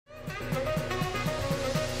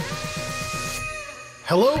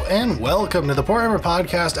Hello and welcome to the Poor Hammer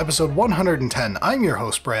Podcast, episode 110. I'm your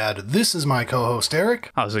host, Brad. This is my co-host,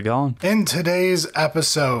 Eric. How's it going? And today's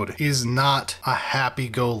episode is not a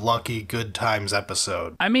happy-go-lucky good times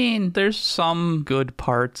episode. I mean, there's some good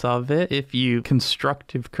parts of it if you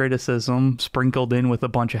constructive criticism sprinkled in with a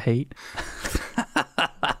bunch of hate.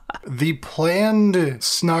 The planned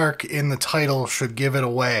snark in the title should give it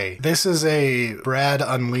away. This is a Brad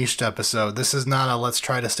Unleashed episode. This is not a let's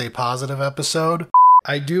try to stay positive episode.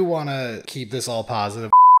 I do want to keep this all positive.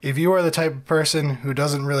 If you are the type of person who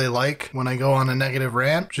doesn't really like when I go on a negative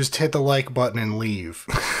rant, just hit the like button and leave.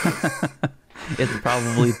 It's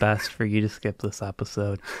probably best for you to skip this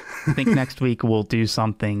episode. I think next week we'll do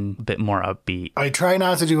something a bit more upbeat. I try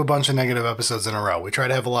not to do a bunch of negative episodes in a row. We try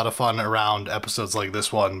to have a lot of fun around episodes like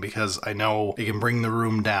this one because I know it can bring the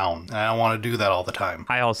room down. And I don't want to do that all the time.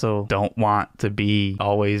 I also don't want to be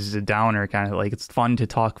always a downer, kind of like it's fun to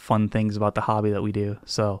talk fun things about the hobby that we do.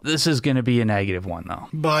 So this is going to be a negative one though.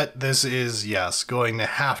 But this is, yes, going to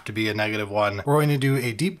have to be a negative one. We're going to do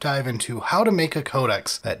a deep dive into how to make a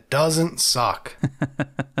codex that doesn't suck.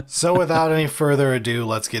 So without any further ado,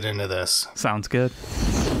 let's get into this. Sounds good.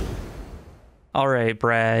 All right,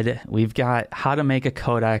 Brad, we've got how to make a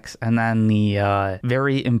codex and then the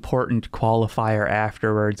very important qualifier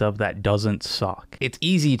afterwards of that doesn't suck. It's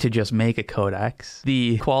easy to just make a codex.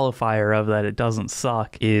 The qualifier of that it doesn't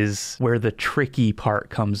suck is where the tricky part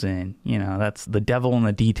comes in. You know, that's the devil in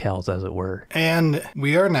the details, as it were. And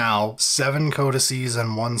we are now 7 codices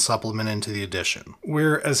and 1 supplement into the edition.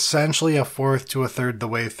 We're essentially a fourth to a third the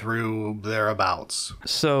way through thereabouts.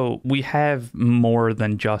 So we have more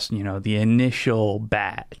than just, you know, the initial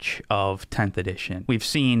batch of 10th edition. We've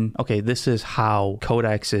seen, okay, this is how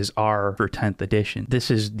codexes are for 10th edition.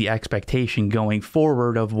 This is the expectation going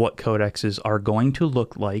forward of what codexes are going to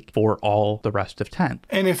look like for all the rest of 10th.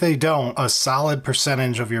 And if they don't, a solid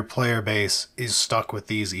percentage of your player base is stuck with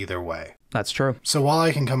these either way. That's true. So while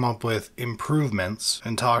I can come up with improvements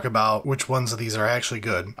and talk about which ones of these are actually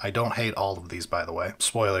good, I don't hate all of these, by the way.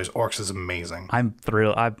 Spoilers, Orks is amazing. I'm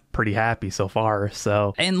thrilled. I'm pretty happy so far.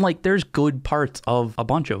 So, and like, there's good parts of a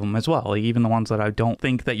bunch of them as well. Like, even the ones that I don't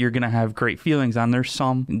think that you're going to have great feelings on, there's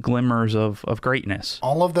some glimmers of greatness.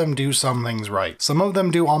 All of them do some things right. Some of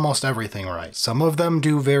them do almost everything right. Some of them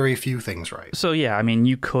do very few things right. So yeah, I mean,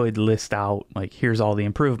 you could list out, like, here's all the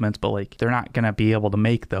improvements, but like, they're not going to be able to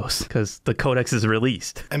make those because the codex is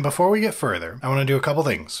released. And before we get further, I want to do a couple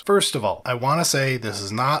things. First of all, I want to say this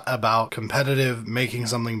is not about competitive making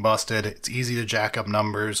something busted. It's easy to jack up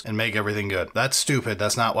numbers and make everything good. That's stupid.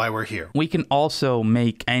 That's not why we're here. We can also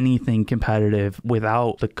make anything competitive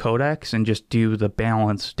without the codex and just do the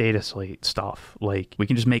balanced data slate stuff. Like, we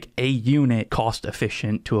can just make a unit cost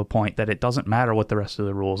efficient to a point that it doesn't matter what the rest of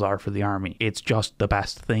the rules are for the army. It's just the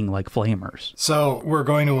best thing, like flamers. So we're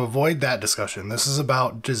going to avoid that discussion. This is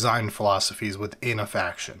about design philosophies within a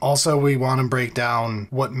faction. Also, we want to break down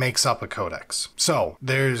what makes up a codex. So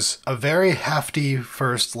there's a very hefty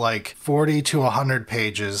first, like 40 to 100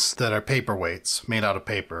 pages that are paperweights made out of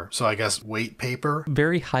paper. So I guess weight paper.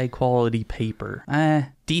 Very high quality paper.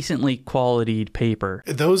 Decently qualityed paper.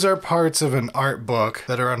 Those are parts of an art book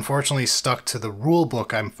that are unfortunately stuck to the rule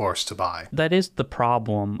book I'm forced to buy. That is the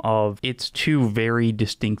problem of it's 2 very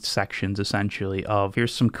distinct sections essentially of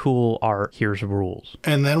here's some cool art, here's rules.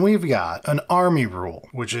 And then we've got an army rule,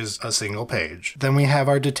 which is a single page. Then we have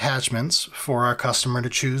our detachments for our customer to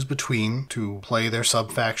choose between to play their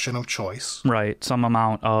sub-faction of choice. Right, some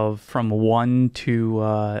amount of from 1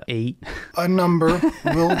 to 8. A number.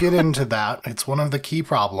 We'll get into that. It's one of the key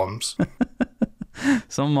problems.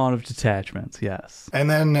 Some amount of detachments, yes. And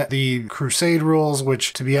then the crusade rules,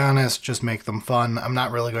 which, to be honest, just make them fun. I'm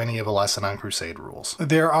not really going to give a lesson on crusade rules.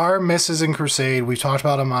 There are misses in crusade. We talked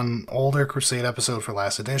about them on older crusade episode for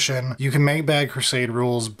last edition. You can make bad crusade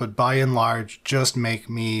rules, but by and large, just make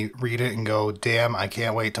me read it and go, damn, I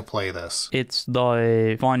can't wait to play this. It's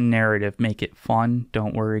the fun narrative. Make it fun.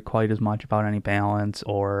 Don't worry quite as much about any balance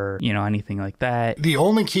or, you know, anything like that. The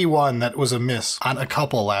only key one that was a miss on a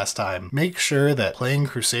couple last time, make sure that playing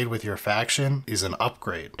crusade with your faction is an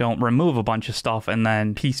upgrade. Don't remove a bunch of stuff and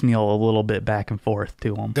then piecemeal a little bit back and forth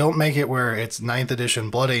to them. Don't make it where it's 9th edition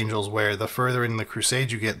Blood Angels, where the further in the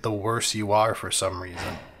crusade you get, the worse you are for some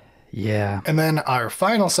reason. Yeah. And then our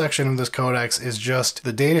final section of this codex is just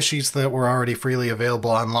the data sheets that were already freely available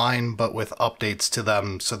online, but with updates to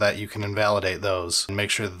them so that you can invalidate those and make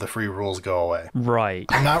sure that the free rules go away. Right.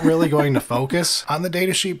 I'm not really going to focus on the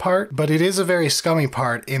datasheet part, but it is a very scummy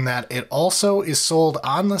part in that it also is sold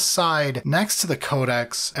on the side next to the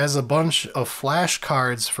codex as a bunch of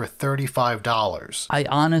flashcards for $35. I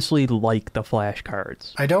honestly like the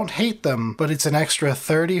flashcards. I don't hate them, but it's an extra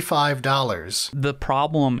 $35. The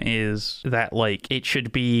problem is that, like, it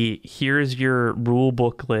should be, here's your rule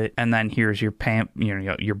booklet, and then here's your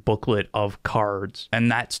your booklet of cards,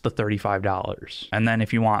 and that's the $35. And then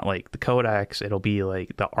if you want, like, the codex, it'll be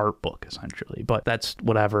like the art book essentially, but that's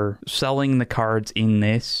whatever. Selling the cards in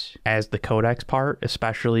this as the codex part,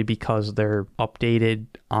 especially because they're updated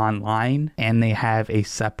online and they have a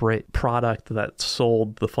separate product that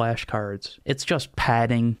sold the flashcards, it's just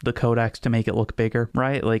padding the codex to make it look bigger,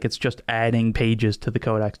 right? Like, it's just adding pages to the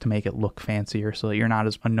codex to make it look fancier so that you're not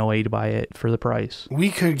as annoyed by it for the price. We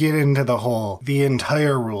could get into the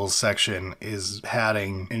entire rules section is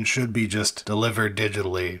padding and should be just delivered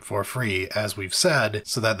digitally for free, as we've said,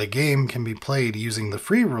 so that the game can be played using the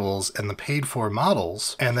free rules and the paid for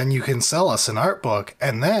models, and then you can sell us an art book,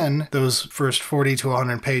 and then those first 40 to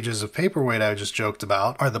 100 pages of paperweight I just joked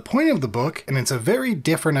about are the point of the book, and it's a very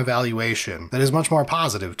different evaluation that is much more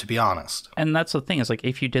positive, to be honest. And that's the thing, is like,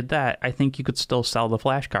 if you did that, I think you could still sell the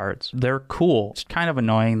flashcards. They're cool. It's kind of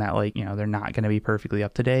annoying that, like, you know, they're not going to be perfectly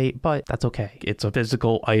up to date, but that's okay. It's a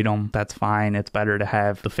physical item. That's fine. It's better to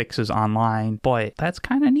have the fixes online, but that's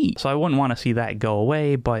kind of neat. So I wouldn't want to see that go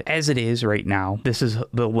away, but as it is right now, this is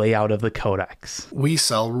the layout of the codex. We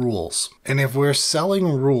sell rules. And if we're selling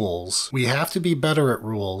rules, we have to be better at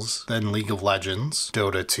rules than League of Legends,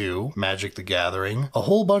 Dota 2, Magic the Gathering, a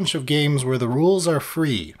whole bunch of games where the rules are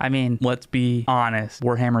free. I mean, let's be honest,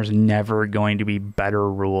 Warhammer's never going to be better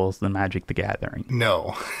rules than Magic the Gathering.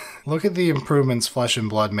 No. Look at the improvements Flesh and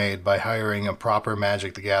Blood made by hiring a proper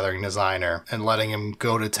Magic the Gathering designer and letting him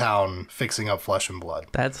go to town fixing up Flesh and Blood.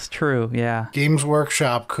 That's true, yeah. Games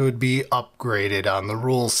Workshop could be upgraded on the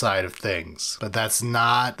rules side of things, but that's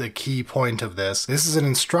not the key point of this. This is an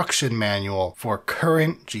instruction manual for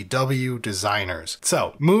current GW designers.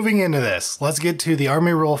 So, moving into this, let's get to the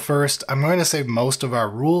army rule first. I'm going to save most of our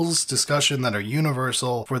rules discussion that are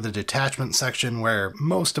universal for the detachment section where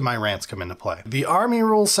most of my rants come into play. The army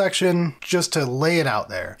rule section, just to lay it out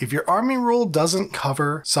there. If your army rule doesn't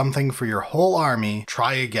cover something for your whole army,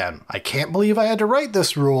 try again. I can't believe I had to write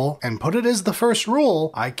this rule and put it as the first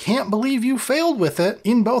rule. I can't believe you failed with it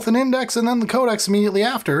in both an index and then the codex immediately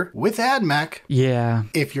after with AdMech. Yeah.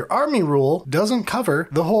 If your army rule doesn't cover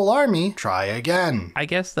the whole army, try again. I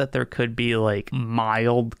guess that there could be, like,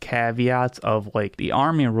 mild caveats of, like, the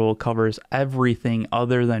army rule covers everything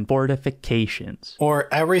other than fortifications.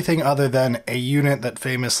 Or everything other than a unit that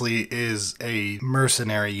famously is a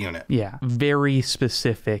mercenary unit. Yeah, very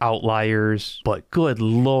specific outliers, but good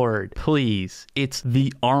lord, please, it's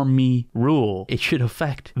the army rule. It should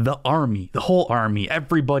affect the army, the whole army,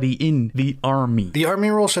 everybody in the army. The army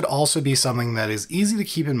rule should also be something that is easy to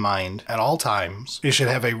keep in mind at all times. It should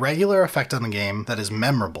have a regular effect on the game that is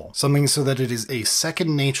memorable, something so that it is a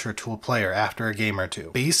second nature to a player after a game or two.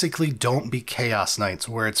 Basically, don't be Chaos Knights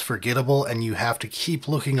where it's forgettable and you have to keep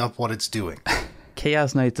looking up what it's doing.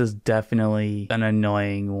 Chaos Knights is definitely an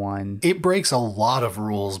annoying one. It breaks a lot of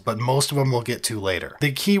rules, but most of them we'll get to later.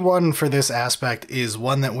 The key one for this aspect is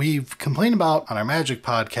one that we've complained about on our Magic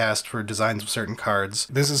podcast for designs of certain cards.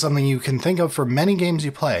 This is something you can think of for many games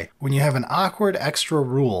you play. When you have an awkward extra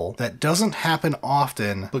rule that doesn't happen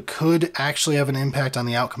often, but could actually have an impact on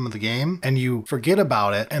the outcome of the game, and you forget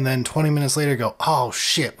about it, and then 20 minutes later go, oh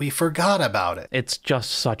shit, we forgot about it. It's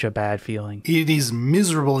just such a bad feeling. It is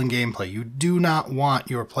miserable in gameplay. You do not want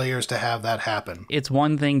your players to have that happen. It's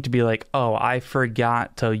one thing to be like, oh, I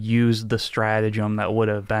forgot to use the stratagem that would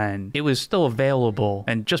have been. It was still available,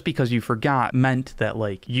 and just because you forgot meant that,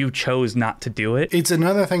 like, you chose not to do it. It's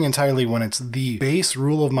another thing entirely when it's the base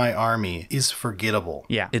rule of my army is forgettable.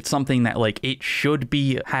 Yeah, it's something that, like, it should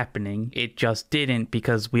be happening. It just didn't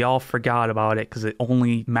because we all forgot about it because it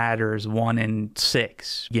only matters 1 in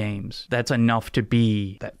 6 games. That's enough to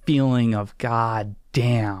be that feeling of, God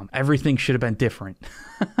damn, everything should have been different.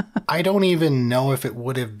 I don't even know if it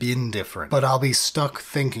would have been different, but I'll be stuck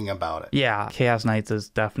thinking about it. Yeah, Chaos Knights is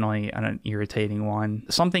definitely an irritating one.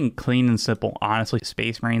 Something clean and simple. Honestly,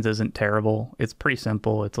 Space Marines isn't terrible. It's pretty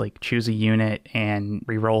simple. It's like choose a unit and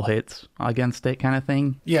reroll hits against it kind of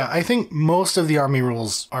thing. Yeah, I think most of the army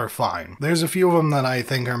rules are fine. There's a few of them that I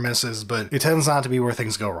think are misses, but it tends not to be where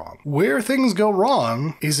things go wrong. Where things go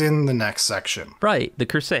wrong is in the next section. Right, the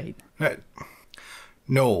Crusade.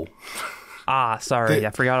 No. Ah, sorry. I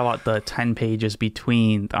forgot about the 10 pages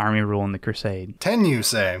between the Army Rule and the Crusade. 10, you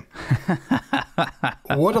say?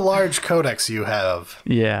 What a large codex you have.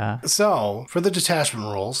 Yeah. So, for the detachment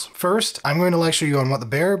rules, first, I'm going to lecture you on what the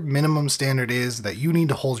bare minimum standard is that you need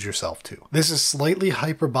to hold yourself to. This is slightly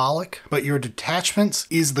hyperbolic, but your detachments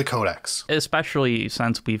is the codex. Especially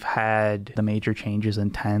since we've had the major changes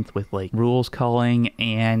in 10th with like rules culling,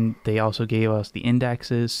 and they also gave us the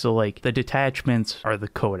indexes. So like the detachments are the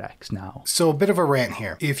codex now. So a bit of a rant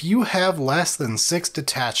here. If you have less than 6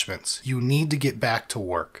 detachments, you need to get back to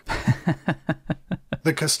work.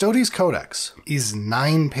 The Custodes Codex is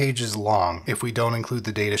 9 pages long if we don't include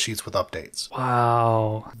the data sheets with updates.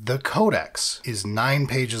 Wow. The Codex is 9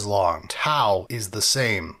 pages long. Tau is the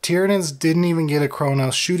same. Tyranids didn't even get a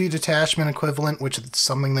Chronos Shooty detachment equivalent, which is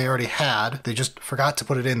something they already had. They just forgot to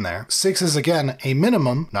put it in there. 6 is again a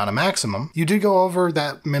minimum, not a maximum. You did go over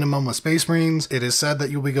that minimum with Space Marines. It is said that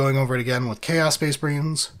you'll be going over it again with Chaos Space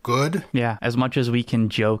Marines. Good. Yeah, as much as we can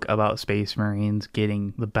joke about Space Marines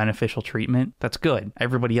getting the beneficial treatment, that's good.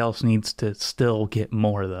 Everybody else needs to still get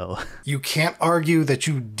more, though. You can't argue that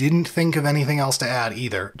you didn't think of anything else to add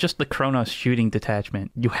either. Just the Chronos shooting detachment.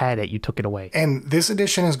 You had it, you took it away. And this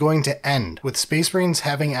edition is going to end with Space Marines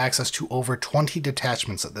having access to over 20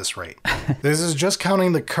 detachments at this rate. This is just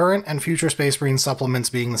counting the current and future Space Marine supplements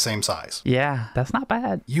being the same size. Yeah, that's not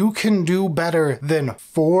bad. You can do better than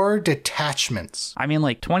 4 detachments. I mean,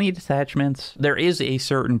 like 20 detachments, there is a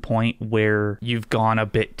certain point where you've gone a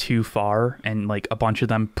bit too far, and like a bunch of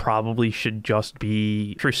them probably should just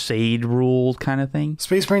be Crusade rule kind of thing.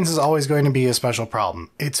 Space Marines is always going to be a special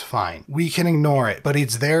problem. It's fine. We can ignore it, but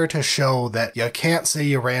it's there to show that you can't say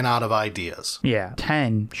you ran out of ideas. Yeah,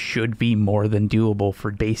 10 should be more than doable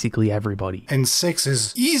for basically everybody. And 6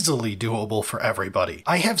 is easily doable for everybody.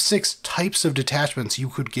 I have 6 types of detachments you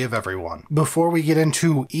could give everyone. Before we get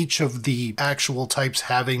into each of the actual types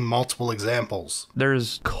having multiple examples.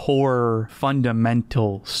 There's core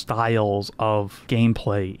fundamental styles of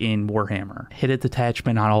gameplay in Warhammer. Hit a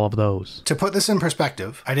detachment on all of those. To put this in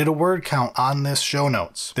perspective, I did a word count on this show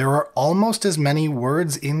notes. There are almost as many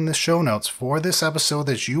words in the show notes for this episode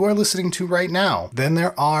that you are listening to right now than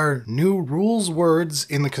there are new rules words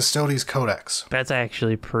in the Custodes Codex. That's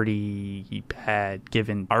actually pretty bad,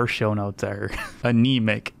 given our show notes are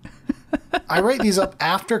anemic. I write these up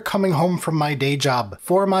after coming home from my day job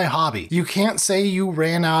for my hobby. You can't say you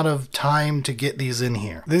ran out of time to get these in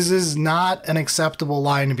here. This is not an acceptable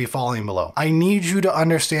line to be falling below. I need you to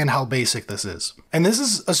understand how basic this is. And this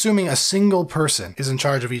is assuming a single person is in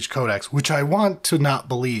charge of each codex, which I want to not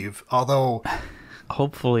believe, although...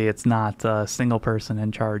 Hopefully it's not a single person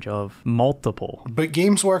in charge of multiple. But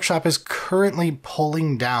Games Workshop is currently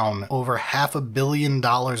pulling down over $500 million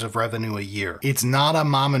of revenue a year. It's not a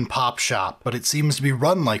mom and pop shop, but it seems to be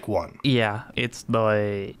run like one. Yeah, it's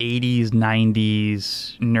the 80s,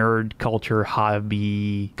 90s nerd culture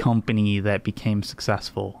hobby company that became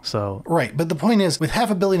successful, so... Right, but the point is, with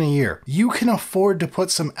 $500 million a year, you can afford to put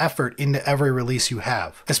some effort into every release you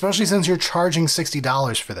have, especially since you're charging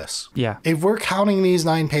 $60 for this. Yeah. If we're counting these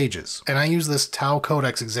 9 pages, and I use this Tau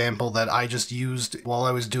Codex example that I just used while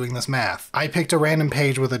I was doing this math. I picked a random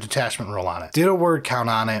page with a detachment rule on it, did a word count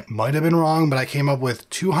on it, might have been wrong, but I came up with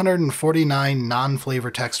 249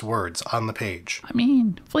 non-flavor text words on the page. I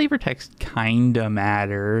mean, flavor text kinda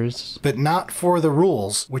matters. But not for the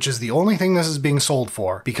rules, which is the only thing this is being sold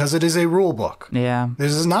for, because it is a rule book. Yeah.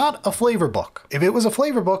 This is not a flavor book. If it was a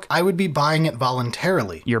flavor book, I would be buying it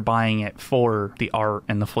voluntarily. You're buying it for the art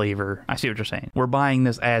and the flavor. I see what you're saying. We're buying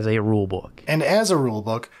this as a rule book. And as a rule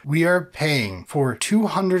book, we are paying for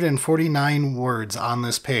 249 words on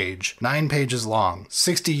this page, 9 pages long,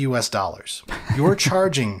 $60 US. You're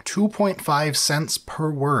charging 2.5 cents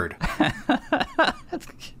per word.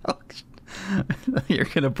 You're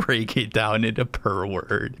going to break it down into per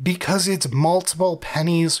word. Because it's multiple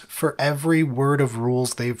pennies for every word of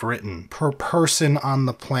rules they've written, per person on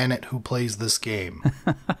the planet who plays this game.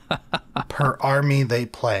 Per army they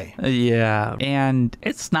play. Yeah, and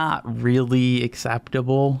it's not really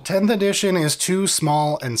acceptable. 10th edition is too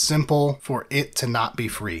small and simple for it to not be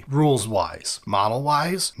free. Rules-wise.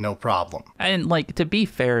 Model-wise, no problem. And, like, to be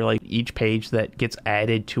fair, like, each page that gets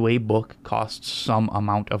added to a book costs some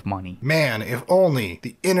amount of money. Man, if only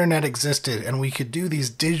the internet existed and we could do these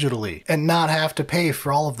digitally and not have to pay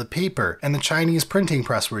for all of the paper and the Chinese printing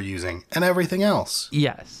press we're using and everything else.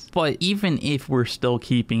 Yes, but even if we're still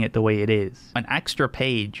keeping it the way it is, is an extra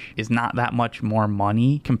page is not that much more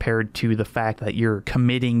money compared to the fact that you're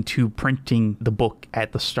committing to printing the book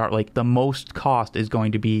at the start. Like, the most cost is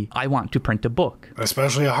going to be, I want to print a book.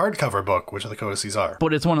 Especially a hardcover book, which the Codices are.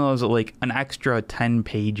 But it's one of those, like, an extra 10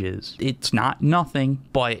 pages. It's not nothing,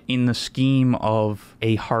 but in the scheme of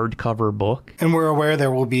a hardcover book. And we're aware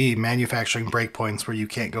there will be manufacturing breakpoints where you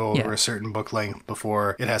can't go over a certain book length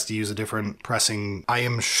before it has to use a different pressing. I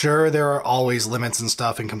am sure there are always limits and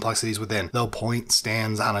stuff and complexities within, though point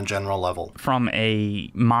stands on a general level. From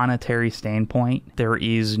a monetary standpoint, there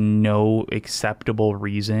is no acceptable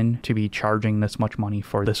reason to be charging this much money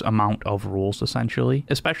for this amount of rules, essentially.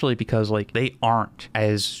 Especially because, like, they aren't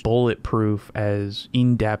as bulletproof, as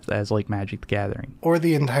in-depth as, like, Magic the Gathering. Or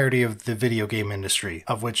the entirety of the video game industry,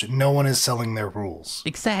 of which no one is selling their rules.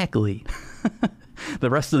 Exactly.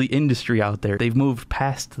 The rest of the industry out there, they've moved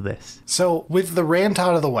past this. So, with the rant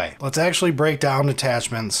out of the way, let's actually break down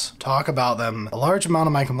detachments, talk about them. A large amount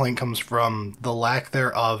of my complaint comes from the lack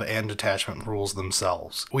thereof and detachment rules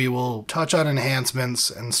themselves. We will touch on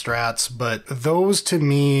enhancements and strats, but those to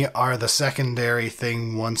me are the secondary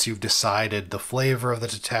thing once you've decided the flavor of the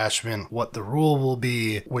detachment, what the rule will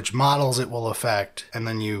be, which models it will affect, and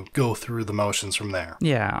then you go through the motions from there.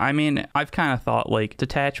 Yeah, I mean, I've kind of thought, like,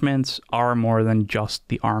 detachments are more than just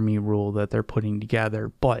the army rule that they're putting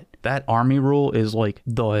together, but that army rule is like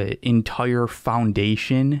the entire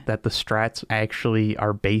foundation that the strats actually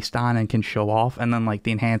are based on and can show off, and then like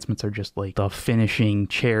the enhancements are just like the finishing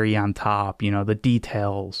cherry on top, you know, the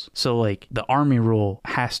details. So like the army rule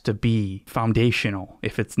has to be foundational.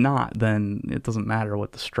 If it's not, then it doesn't matter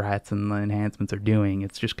what the strats and the enhancements are doing,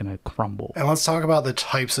 it's just gonna crumble. And let's talk about the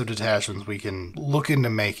types of detachments we can look into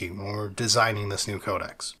making when we're designing this new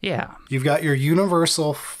codex. Yeah. You've got your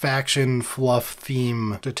universal faction fluff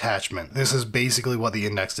theme detachment. This is basically what the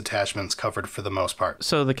index detachments covered for the most part.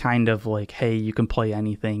 So the kind of like, hey, you can play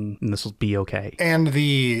anything and this will be okay. And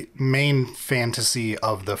the main fantasy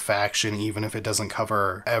of the faction, even if it doesn't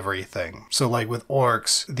cover everything. So like with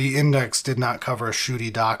Orks, the index did not cover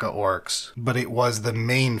Shooty Daka Orks, but it was the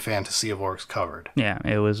main fantasy of Orks covered. Yeah,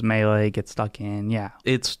 it was melee, get stuck in. Yeah.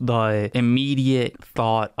 It's the immediate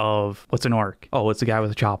thought of, what's an orc? Oh, it's a guy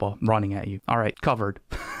with a chopper running at you. All right, covered.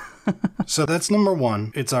 So that's number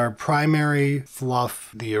one. It's our primary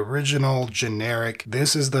fluff, the original generic.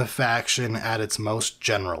 This is the faction at its most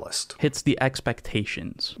generalist. Hits the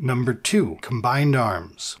expectations. Number two, combined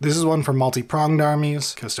arms. This is one for multi-pronged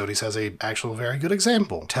armies. Custodes has a actual very good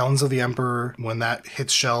example. Talons of the Emperor, when that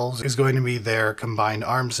hits shelves, is going to be their combined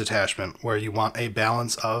arms detachment, where you want a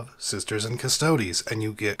balance of sisters and Custodes, and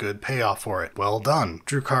you get good payoff for it. Well done.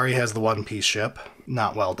 Drukhari has the one-piece ship.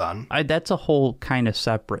 Not well done. That's a whole kind of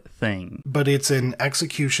separate thing. But it's an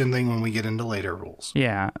execution thing when we get into later rules.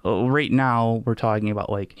 Yeah. Right now, we're talking about,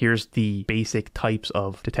 like, here's the basic types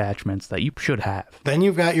of detachments that you should have. Then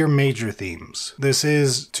you've got your major themes. This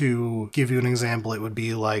is, to give you an example, it would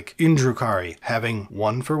be like in Drukhari, having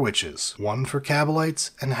one for witches, one for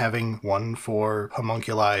Kabalites, and having one for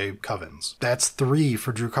homunculi covens. That's 3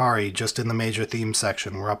 for Drukhari just in the major theme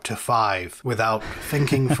section. We're up to 5 without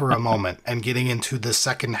thinking for a moment and getting into the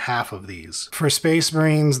second half of these. For Space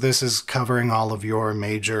Marines, this is covering all of your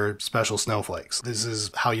major special snowflakes. This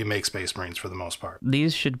is how you make Space Marines for the most part.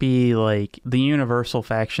 These should be like, the universal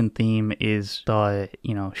faction theme is the,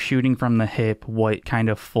 you know, shooting from the hip, what kind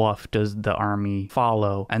of fluff does the army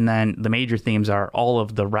follow? And then the major themes are all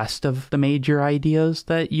of the rest of the major ideas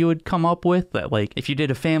that you would come up with. That, like, if you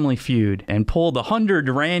did a Family Feud and pulled 100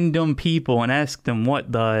 random people and asked them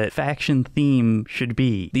what the faction theme should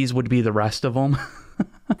be, these would be the rest of them.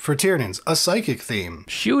 For Tyranids, a psychic theme.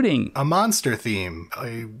 Shooting. A monster theme.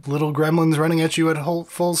 A little gremlins running at you at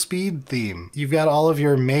full speed theme. You've got all of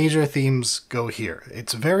your major themes go here.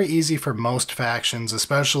 It's very easy for most factions,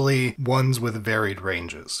 especially ones with varied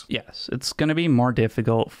ranges. Yes, it's going to be more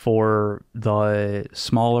difficult for the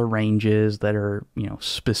smaller ranges that are, you know,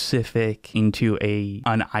 specific into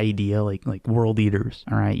an idea, like World Eaters.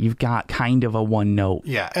 All right, you've got kind of a one note.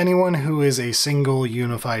 Yeah, anyone who is a single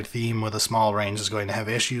unified theme with a small range is going to have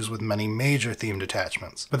issues with many major theme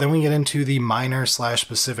detachments. But then we get into the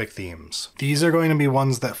minor/specific themes. These are going to be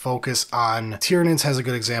ones that focus on... Tyranids has a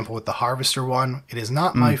good example with the Harvester one. It is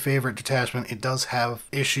not my favorite detachment. It does have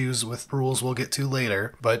issues with rules we'll get to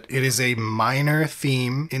later, but it is a minor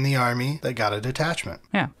theme in the army that got a detachment.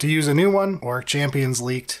 Yeah. To use a new one, Orc Champions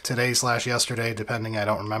leaked today/yesterday, depending, I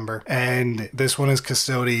don't remember. And this one is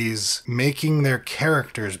Custodes making their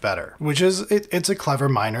characters better, which is, it's a clever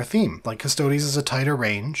minor theme. Like, Custodes is a tighter range.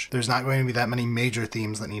 range. There's not going to be that many major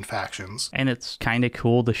themes that need factions. And it's kind of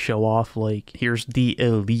cool to show off, like, here's the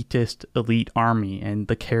elitist elite army, and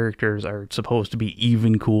the characters are supposed to be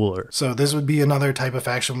even cooler. So this would be another type of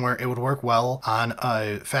faction where it would work well on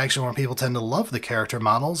a faction where people tend to love the character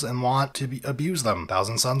models and want to abuse them.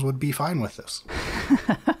 Thousand Sons would be fine with this.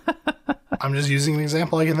 I'm just using an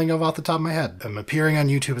example I can think of off the top of my head. I'm appearing on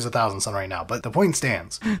YouTube as a Thousand Son right now, but the point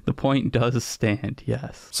stands. The point does stand,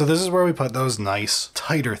 yes. So this is where we put those nice,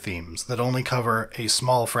 tighter themes that only cover a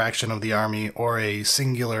small fraction of the army or a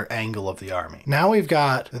singular angle of the army. Now we've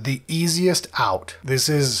got the easiest out. This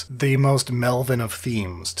is the most Melvin of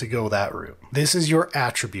themes to go that route. This is your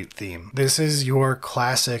attribute theme. This is your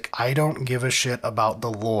classic, I don't give a shit about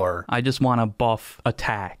the lore. I just want to buff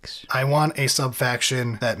attacks. I want a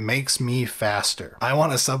subfaction that makes me faster. I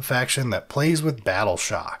want a subfaction that plays with battle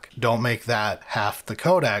shock. Don't make that half the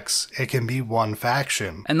Codex. It can be one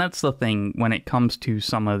faction. And that's the thing when it comes to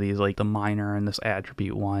some of these, like the minor and this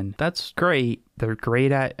attribute one. That's great. They're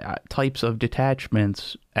great at types of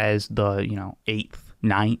detachments as the, 8th,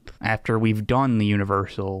 9th, after we've done the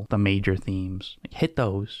universal, the major themes. Hit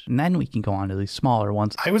those, and then we can go on to these smaller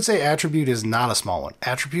ones. I would say attribute is not a small one.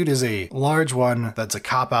 Attribute is a large one that's a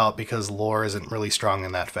cop-out because lore isn't really strong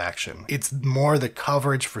in that faction. It's more the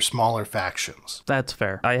coverage for smaller factions. That's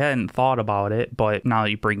fair. I hadn't thought about it, but now that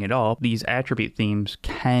you bring it up, these attribute themes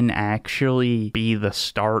can actually be the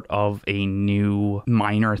start of a new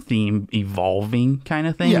minor theme evolving kind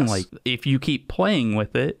of thing. Yes. Like, if you keep playing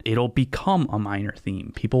with it, it'll become a minor theme.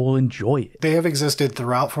 People will enjoy it. They have existed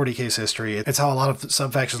throughout 40k's history. It's how a lot of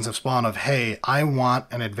subfactions have spawned of, hey, I want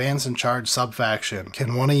an advance and charge subfaction.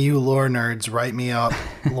 Can one of you lore nerds write me up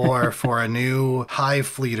lore for a new hive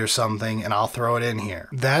fleet or something, and I'll throw it in here.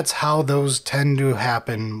 That's how those tend to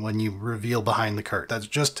happen when you reveal behind the curtain. That's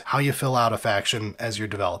just how you fill out a faction as you're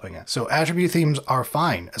developing it. So attribute themes are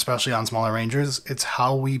fine, especially on smaller rangers. It's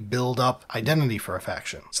how we build up identity for a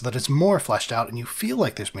faction so that it's more fleshed out and you feel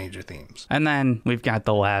like there's major themes. And then we've got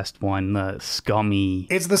the last one, the scummy.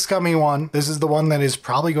 It's the scummy one. This is the one that is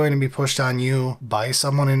probably going to be pushed on you by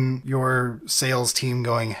someone in your sales team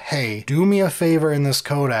going, hey, do me a favor in this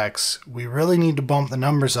Codex. We really need to bump the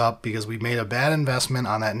numbers up because we made a bad investment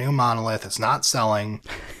on that new monolith. It's not selling.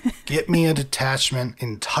 Get me a detachment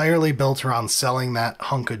entirely built around selling that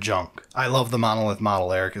hunk of junk. I love the monolith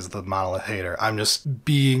model. Eric is the monolith hater. I'm just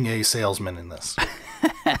being a salesman in this.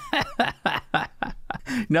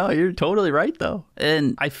 No, you're totally right, though.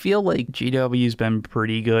 And I feel like GW's been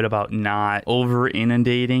pretty good about not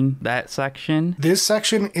over-inundating that section. This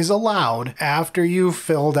section is allowed after you've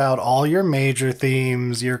filled out all your major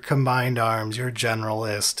themes, your combined arms, your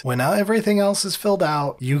generalist. When everything else is filled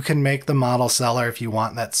out, you can make the model seller if you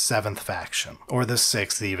want that 7th faction. Or the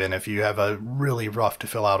 6th even, if you have a really rough to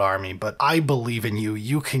fill out army. But I believe in you.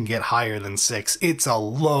 You can get higher than 6. It's a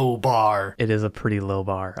low bar. It is a pretty low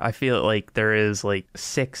bar. I feel like there is like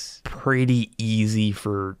 6 pretty easy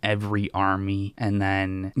for every army, and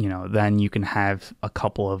then then you can have a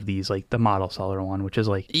couple of these, like the model seller one, which is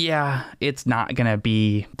like, yeah, it's not gonna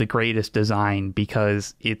be the greatest design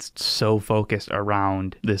because it's so focused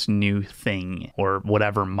around this new thing or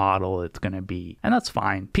whatever model it's gonna be, and that's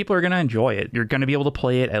fine. People are gonna enjoy it. You're gonna be able to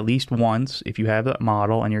play it at least once if you have that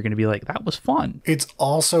model, and you're gonna be like, that was fun. It's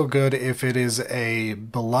also good if it is a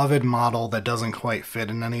beloved model that doesn't quite fit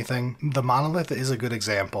in anything. The monolith is a good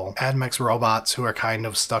example. Admech robots who are kind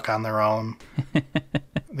of stuck on their own.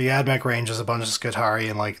 The Admech range is a bunch of Skitarii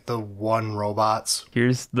and like the one robots.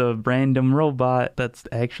 Here's the random robot that's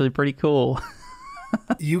actually pretty cool.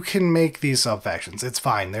 You can make these subfactions. It's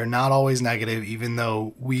fine. They're not always negative, even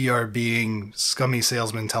though we are being scummy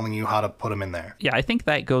salesmen telling you how to put them in there. Yeah, I think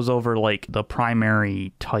that goes over like the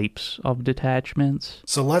primary types of detachments.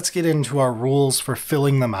 So let's get into our rules for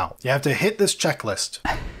filling them out. You have to hit this checklist.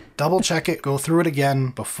 Double check it, go through it again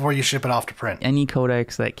before you ship it off to print. Any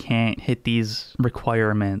codex that can't hit these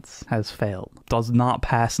requirements has failed. Does not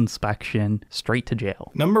pass inspection, straight to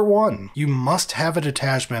jail. Number 1, you must have a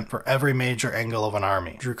detachment for every major angle of an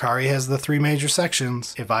army. Drukhari has the 3 major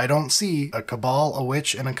sections. If I don't see a Cabal, a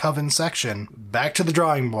Witch, and a Coven section, back to the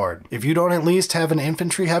drawing board. If you don't at least have an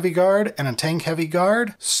infantry heavy guard and a tank heavy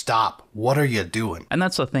guard, stop. What are you doing? And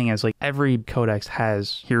that's the thing is, like, every codex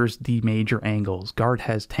has, here's the major angles. Guard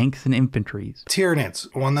has tanks and infantries.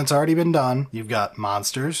 Tyranids, one that's already been done. You've got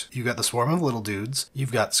monsters. You've got the swarm of little dudes.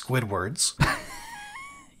 You've got Squidwards.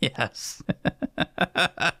 Yes.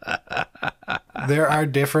 There are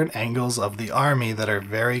different angles of the army that are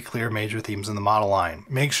very clear major themes in the model line.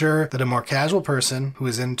 Make sure that a more casual person who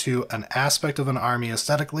is into an aspect of an army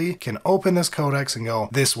aesthetically can open this codex and go,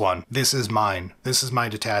 this one, this is mine. This is my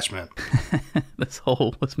detachment. This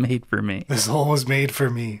hole was made for me. This hole was made for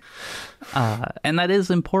me. And that is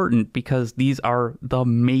important because these are the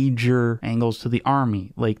major angles to the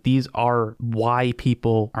army. Like, these are why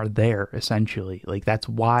people are there, essentially. Like, that's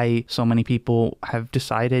why so many people have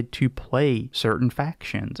decided to play certain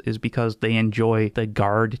factions, is because they enjoy the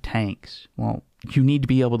guard tanks. Well, you need to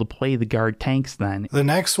be able to play the guard tanks then. The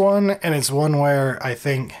next one, and it's one where I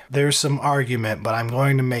think there's some argument, but I'm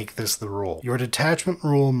going to make this the rule. Your detachment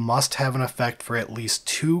rule must have an effect for at least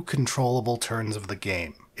 2 controllable turns of the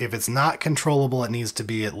game. If it's not controllable, it needs to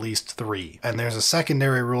be at least 3. And there's a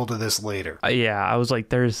secondary rule to this later. Yeah, I was like,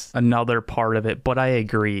 there's another part of it, but I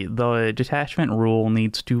agree. The detachment rule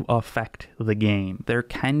needs to affect the game. There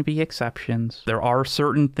can be exceptions. There are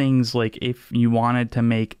certain things, like if you wanted to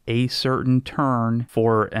make a certain turn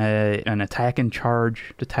for an attack and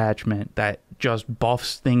charge detachment that just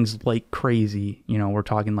buffs things like crazy, you know, we're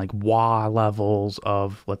talking like WA levels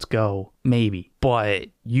of let's go, maybe. But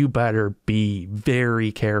you better be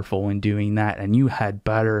very careful in doing that, and you had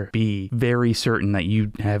better be very certain that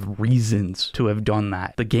you have reasons to have done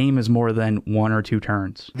that. The game is more than 1 or 2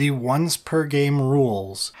 turns. The once per game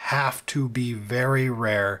rules have to be very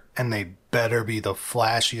rare, and they better be the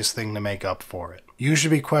flashiest thing to make up for it. You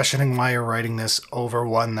should be questioning why you're writing this over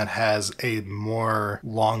one that has a more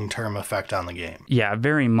long-term effect on the game. Yeah,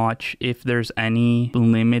 very much. If there's any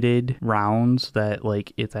limited rounds that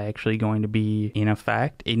like it's actually going to be in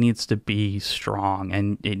effect, it needs to be strong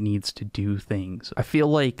and it needs to do things. I feel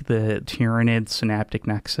like the Tyranids Synaptic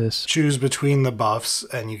Nexus. Choose between the buffs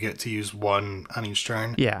and you get to use one on each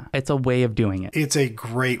turn. Yeah, it's a way of doing it. It's a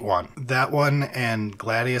great one. That one and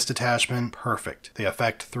Gladius Detachment, perfect. They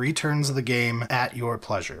affect 3 turns of the game at your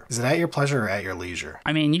pleasure. Is it at your pleasure or at your leisure?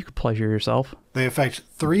 I mean, you could pleasure yourself. They affect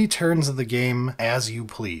 3 turns of the game as you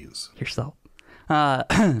please. Yourself.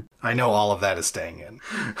 I know all of that is staying in.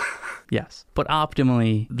 Yes. But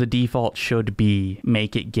optimally, the default should be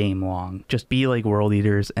make it game long. Just be like World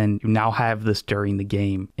Eaters and you now have this during the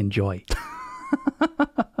game. Enjoy.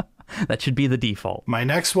 That should be the default. My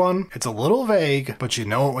next one, it's a little vague, but you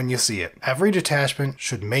know it when you see it. Every detachment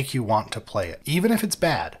should make you want to play it, even if it's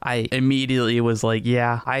bad. I immediately was like,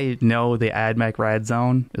 yeah, I know the AdMech Red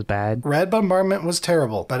Zone is bad. Red Bombardment was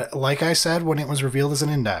terrible, but like I said when it was revealed as an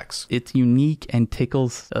index, it's unique and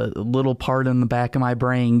tickles a little part in the back of my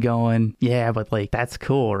brain going, yeah, but like, that's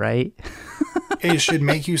cool, right? It should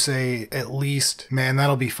make you say, at least, man,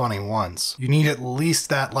 that'll be funny once. You need at least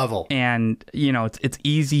that level. And, you know, it's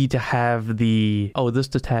easy to have the, oh, this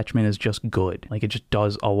detachment is just good. Like, it just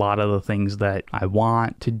does a lot of the things that I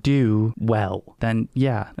want to do well. Then,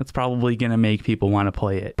 yeah, that's probably going to make people want to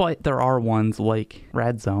play it. But there are ones like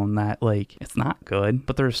Red Zone that, like, it's not good,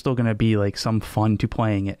 but there's still going to be, like, some fun to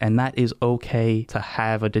playing it. And that is okay to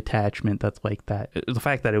have a detachment that's like that. The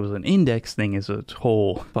fact that it was an index thing is a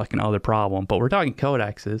whole fucking other problem. But we're talking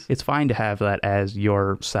codexes. It's fine to have that as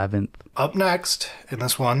your 7th. Up next, in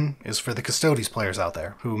this one, is for the Custodes players out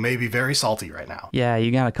there who may be very salty right now. Yeah,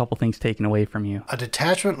 you got a couple things taken away from you. A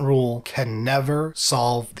detachment rule can never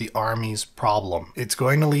solve the army's problem. It's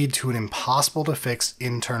going to lead to an impossible to fix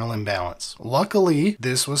internal imbalance. Luckily,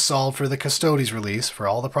 this was solved for the Custodes release. For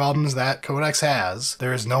all the problems that Codex has,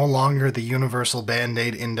 there is no longer the universal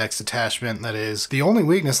band-aid index detachment that is, the only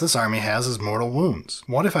weakness this army has is mortal wounds.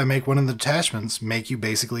 What if I make one of the detachments make you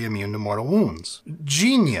basically immune to mortal wounds?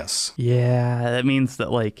 Genius! Yeah, that means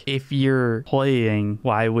that, like, if you're playing,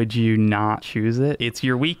 why would you not choose it? It's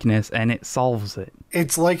your weakness, and it solves it.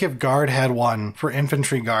 It's like if Guard had one for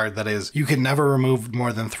infantry guard that is, you can never remove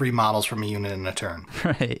more than 3 models from a unit in a turn.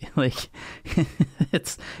 Right, like,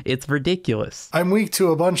 it's ridiculous. I'm weak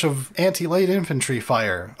to a bunch of anti-light infantry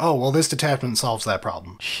fire. Oh, well, this detachment solves that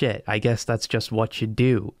problem. Shit, I guess that's just what you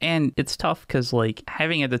do. And it's tough because, like,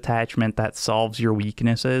 having a detachment that solves your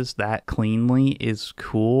weaknesses that cleanly is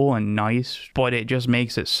cool and nice, but it just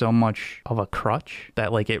makes it so much of a crutch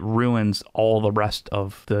that, like, it ruins all the rest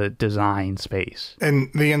of the design space.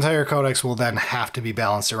 And the entire codex will then have to be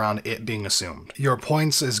balanced around it being assumed. Your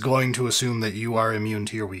points is going to assume that you are immune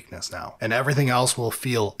to your weakness now, and everything else will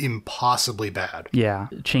feel impossibly bad. Yeah,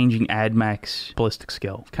 changing AdMech's ballistic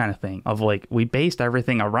skill kind of thing of like, we based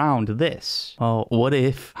everything around this. Well, what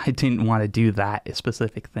if I didn't want to do that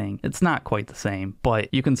specific thing? It's not quite the same,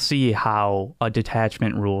 but you can see how a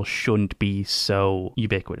detachment rule shouldn't be so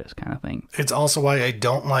ubiquitous kind of thing. It's also why I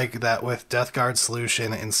don't like that with Death Guard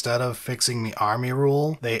solution, instead of fixing the army army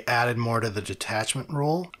rule. They added more to the detachment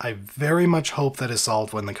rule. I very much hope that is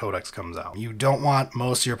solved when the Codex comes out. You don't want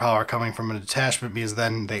most of your power coming from a detachment because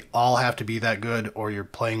then they all have to be that good or you're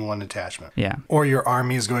playing one detachment. Yeah. Or your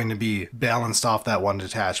army is going to be balanced off that one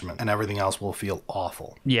detachment and everything else will feel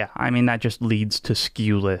awful. Yeah, I mean, that just leads to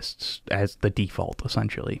skew lists as the default,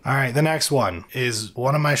 essentially. All right, the next one is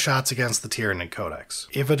one of my shots against the Tyranid Codex.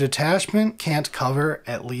 If a detachment can't cover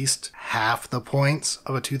at least half the points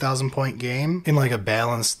of a 2,000 point game in like a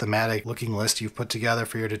balanced thematic looking list you've put together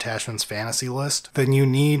for your detachment's fantasy list, then you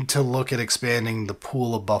need to look at expanding the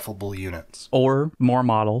pool of buffable units. Or more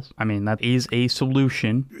models. I mean, that is a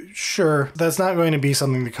solution. Sure, that's not going to be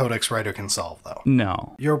something the Codex writer can solve though.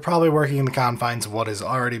 No. You're probably working in the confines of what has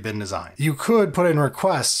already been designed. You could put in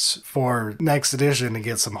requests for next edition to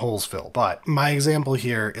get some holes filled, but my example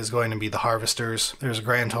here is going to be the Harvesters. There's a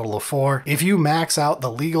grand total of 4. If you max out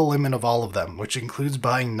the legal limit of all of them, which includes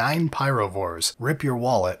buying 9 Pyrovores, rip your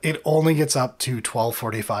wallet, it only gets up to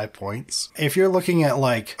 1245 points. If you're looking at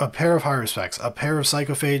like a pair of Harvestex, a pair of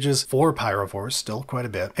Psychophages, 4 Pyrovores, still quite a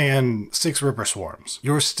bit, and 6 Ripper Swarms,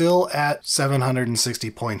 you're still at 760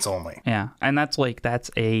 points only. Yeah, and that's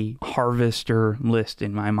a Harvester list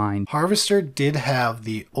in my mind. Harvester did have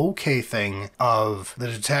the okay thing of the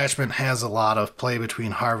detachment has a lot of play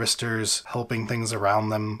between Harvesters, helping things around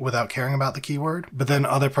them without caring about the keyword, but then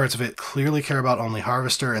other parts of it clearly care about only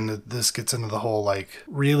Harvester, and this gets into the whole like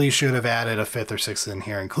really should have added a 5th or 6th in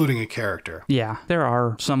here, including a character. Yeah, there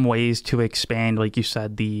are some ways to expand, like you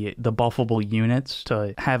said, the buffable units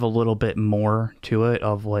to have a little bit more to it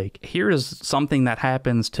of like, here is something that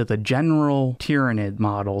happens to the general Tyranid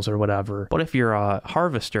models or whatever, but if you're a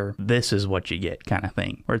Harvester, this is what you get kind of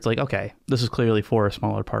thing, where it's like, okay, this is clearly for a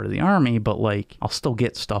smaller part of the army, but like I'll still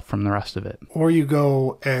get stuff from the rest of it. Or you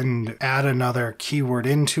go and add another keyword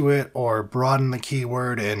into it or broaden the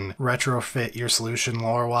keyword and retrofit your solution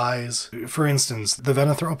lore-wise. For instance, the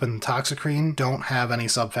Venathrop and Toxicrene don't have any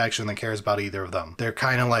subfaction that cares about either of them. They're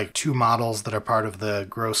kind of like 2 models that are part of the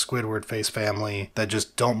gross Squidward face family that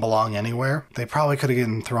just don't belong anywhere. They probably could have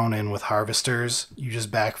gotten thrown in with Harvesters. You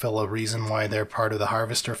just backfill a reason why they're part of the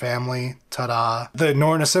Harvester family. Ta-da. The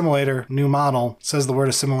Norn Assimilator, new model, says the word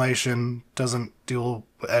assimilation, doesn't do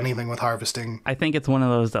anything with harvesting. I think it's one of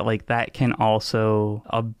those that like that can also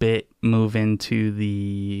a bit move into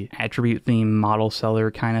the attribute theme model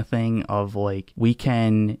seller kind of thing of like we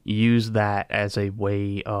can use that as a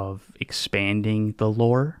way of expanding the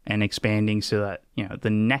lore and expanding so that, you know, the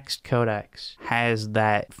next codex has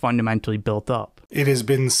that fundamentally built up. It has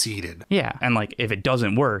been seeded. Yeah, and like if it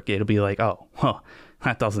doesn't work, it'll be like, oh, well,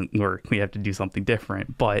 that doesn't work. We have to do something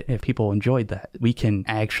different. But if people enjoyed that, we can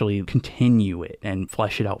actually continue it and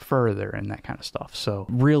flesh it out further and that kind of stuff. So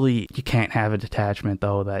really, you can't have a detachment,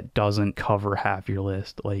 though, that doesn't cover half your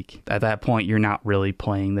list. Like, at that point, you're not really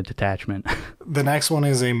playing the detachment. The next one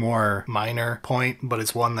is a more minor point, but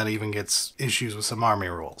it's one that even gets issues with some army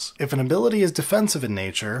rules. If an ability is defensive in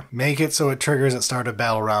nature, make it so it triggers at start of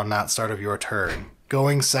battle round, not start of your turn.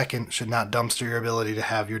 Going second should not dumpster your ability to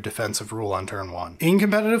have your defensive rule on turn 1. In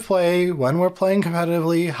competitive play, when we're playing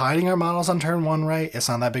competitively, hiding our models on turn 1 right, it's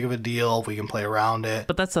not that big of a deal. We can play around it.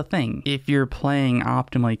 But that's the thing. If you're playing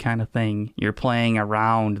optimally kind of thing, you're playing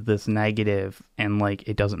around this negative and like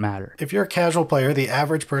it doesn't matter. If you're a casual player, the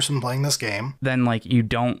average person playing this game, then like you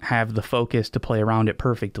don't have the focus to play around it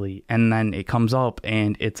perfectly. And then it comes up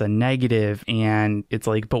and it's a negative and it's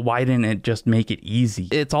like, but why didn't it just make it easy?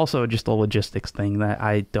 It's also just a logistics thing that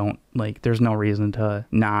I don't like. There's no reason to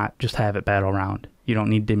not just have it battle round. You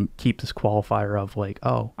don't need to keep this qualifier of like,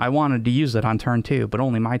 oh, I wanted to use it on turn 2, but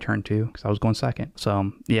only my turn 2 because I was going second.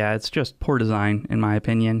 So yeah, it's just poor design in my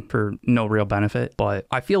opinion for no real benefit. But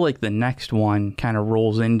I feel like the next one kind of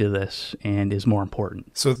rolls into this and is more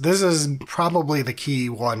important. So this is probably the key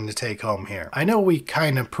one to take home here. I know we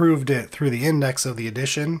kind of proved it through the index of the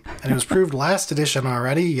edition, and it was proved last edition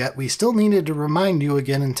already, yet we still needed to remind you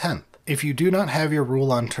again in 10th. If you do not have your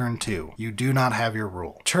rule on turn 2, you do not have your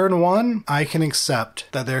rule. Turn 1, I can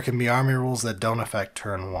accept that there can be army rules that don't affect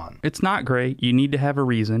turn 1. It's not great. You need to have a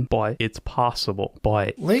reason, but it's possible.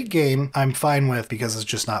 But late game, I'm fine with because it's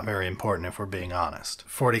just not very important if we're being honest.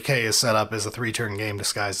 40k is set up as a 3-turn game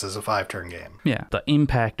disguised as a 5-turn game. Yeah, the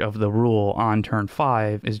impact of the rule on turn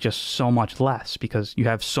 5 is just so much less because you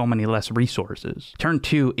have so many less resources. Turn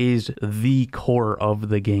 2 is the core of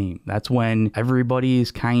the game. That's when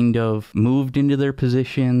everybody's kind of of moved into their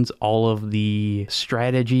positions. All of the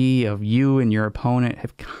strategy of you and your opponent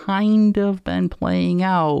have kind of been playing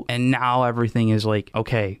out. And now everything is like,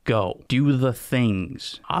 okay, go. Do the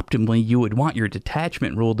things. Optimally, you would want your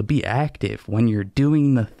detachment rule to be active when you're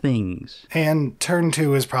doing the things. And turn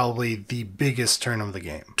 2 is probably the biggest turn of the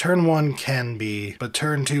game. Turn 1 can be, but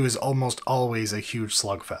turn 2 is almost always a huge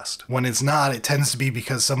slugfest. When it's not, it tends to be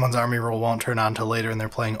because someone's army rule won't turn on till later and they're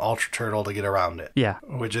playing Ultra Turtle to get around it. Yeah.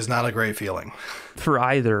 Which is not a great feeling. For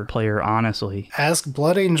either player, honestly. Ask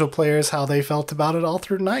Blood Angel players how they felt about it all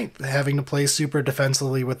through night, having to play super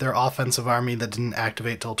defensively with their offensive army that didn't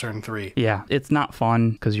activate till turn 3. Yeah, it's not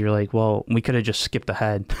fun because you're like, well, we could have just skipped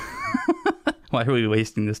ahead. Why are we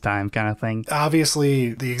wasting this time kind of thing?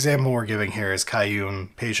 Obviously, the example we're giving here is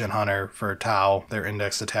Kayun, Patient Hunter for Tau, their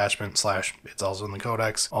index detachment / it's also in the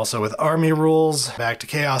Codex. Also with army rules, back to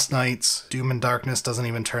Chaos Knights, Doom and Darkness doesn't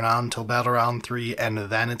even turn on until Battle Round 3, and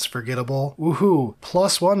then it's forgettable. Woohoo!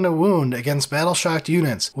 +1 to wound against battle-shocked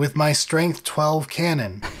units with my Strength 12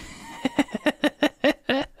 cannon.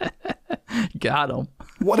 Got him.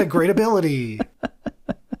 What a great ability!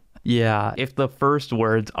 Yeah, if the first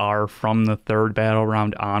words are from the third battle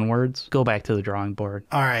round onwards, go back to the drawing board.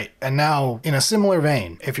 All right, and now, in a similar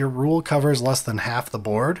vein, if your rule covers less than half the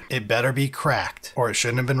board, it better be cracked, or it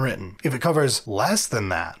shouldn't have been written. If it covers less than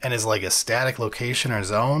that, and is like a static location or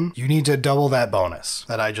zone, you need to double that bonus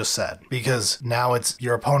that I just said, because now it's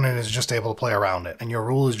your opponent is just able to play around it, and your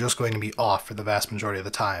rule is just going to be off for the vast majority of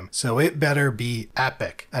the time. So it better be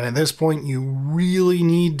epic. And at this point, you really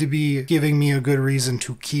need to be giving me a good reason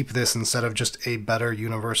to keep this instead of just a better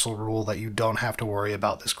universal rule that you don't have to worry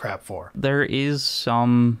about this crap for. There is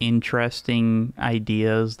some interesting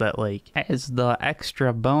ideas that, like, as the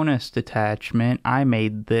extra bonus detachment, I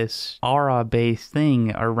made this aura-based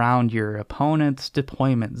thing around your opponent's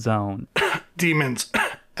deployment zone. Demons.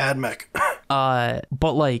 Admech.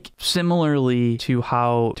 But like similarly to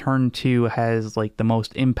how turn 2 has like the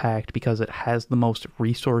most impact because it has the most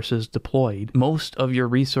resources deployed, most of your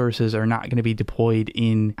resources are not going to be deployed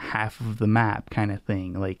in half of the map kind of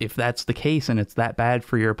thing. Like if that's the case and it's that bad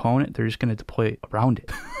for your opponent, they're just going to deploy around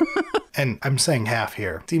it. And I'm saying half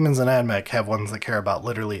here. Demons and Admech have ones that care about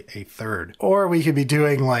literally a third. Or we could be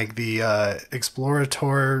doing like the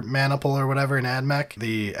Explorator Maniple or whatever in Admech,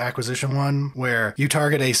 the acquisition one, where you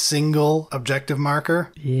target a single objective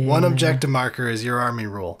marker. Yeah. One objective marker is your army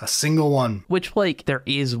rule. A single one. Which, like, there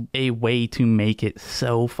is a way to make it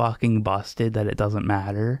so fucking busted that it doesn't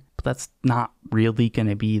matter. That's not really going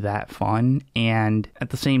to be that fun. And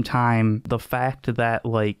at the same time, the fact that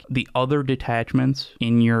like the other detachments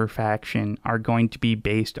in your faction are going to be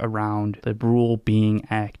based around the rule being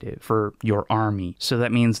active for your army. So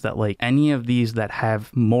that means that like any of these that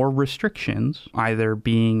have more restrictions, either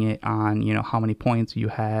being it on, you know, how many points you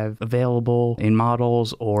have available in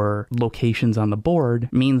models or locations on the board,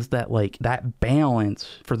 means that like that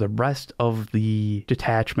balance for the rest of the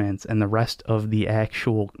detachments and the rest of the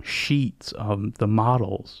actual sheets of the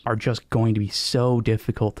models are just going to be so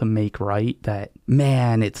difficult to make right that,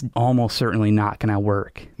 man, it's almost certainly not going to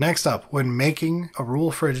work. Next up, when making a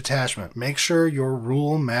rule for a detachment, make sure your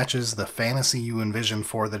rule matches the fantasy you envision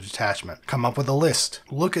for the detachment. Come up with a list.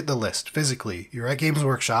 Look at the list physically. You're at Games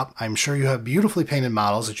Workshop. I'm sure you have beautifully painted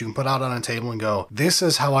models that you can put out on a table and go, this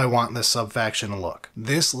is how I want this sub-faction to look.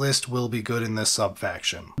 This list will be good in this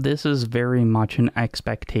sub-faction. This is very much an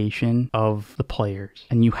expectation of the players,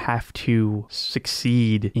 and you have to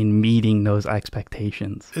succeed in meeting those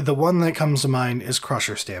expectations. The one that comes to mind is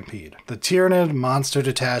Crusher Stampede. The Tyranid monster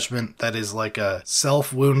detachment that is like a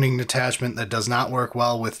self-wounding detachment that does not work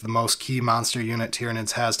well with the most key monster unit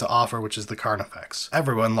Tyranids has to offer, which is the Carnifex.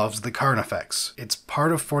 Everyone loves the Carnifex. It's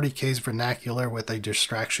part of 40k's vernacular with a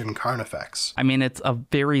distraction Carnifex. I mean, it's a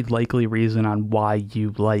very likely reason on why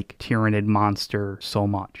you like Tyranid monster so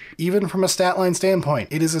much. Even from a stat line standpoint,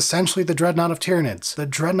 it is essentially the Dreadnought of Tyranids. The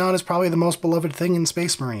Dreadnought is probably the most beloved thing in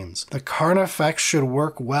Space Marines. The Carnifex should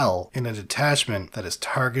work well in a detachment that is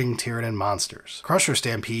targeting Tyranid monsters. Crusher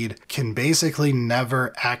Stampede can basically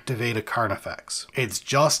never activate a Carnifex. It's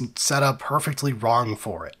just set up perfectly wrong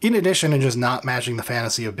for it. In addition to just not matching the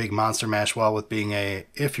fantasy of big monster mash well with being a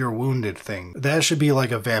if you're wounded thing. That should be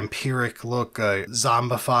like a vampiric look, a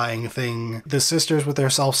zombifying thing. The Sisters with their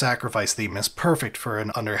self-sacrifice theme is perfect for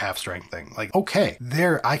an under half strength thing. Like, okay,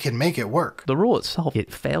 there I can make it work. The rule itself,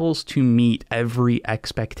 it fails to meet every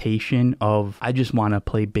expectation of, I just want to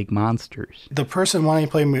play big monsters. The person wanting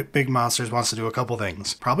to play big monsters wants to do a couple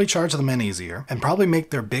things. Probably charge them in easier, and probably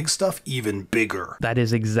make their big stuff even bigger. That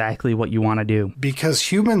is exactly what you want to do.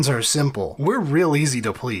 Because humans are simple. We're real easy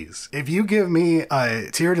to please. If you give me a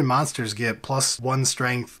Tyranid monsters get +1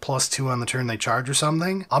 strength, +2 on the turn they charge or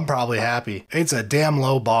something, I'm probably happy. It's a damn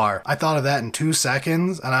low bar. I thought of that in 2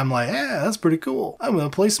 seconds, and I'm like, yeah, that's pretty cool. I'm gonna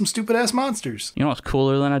play some stupid ass monsters. You know what's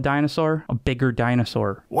cooler than a dinosaur? A bigger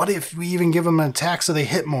dinosaur. What if we even give them an attack so they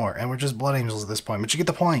hit more, and we're just Blood Angels at this point? But you get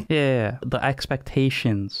the point. Yeah, the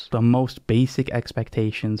expectations, the most basic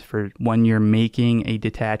expectations for when you're making a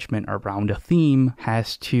detachment around a theme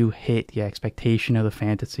has to hit the expectation of the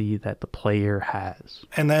fantasy that the player has.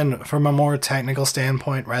 And then from a more technical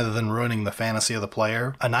standpoint, rather than ruining the fantasy of the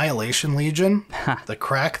player, Annihilation Legion, the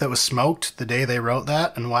crack that was smoked the day they wrote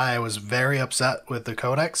that, and why I was very upset with the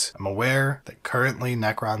Codex, I'm aware that currently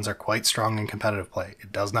Necrons are quite strong in competitive play.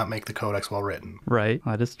 It does not make the Codex well written. Right,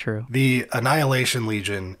 that is true. The Annihilation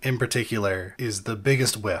Legion, in particular, is the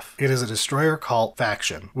biggest whiff. It is a destroyer cult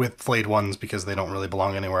faction with flayed ones because they don't really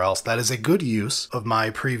belong anywhere else. That is a good use of my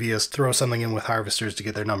previous throw something in with harvesters to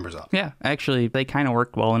get their numbers up. Yeah, actually, they kind of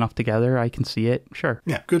work well enough together. I can see it, sure.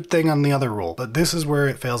 Yeah, good thing on the other rule, but this is where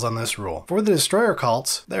it fails on this rule. For the destroyer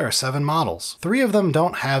cults, there are 7 models. 3 of them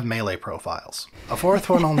don't have melee profiles. A 4th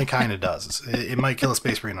one only kind of does. It might kill a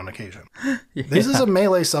Space Marine on occasion. Yeah. This is a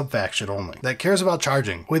melee subfaction only that cares about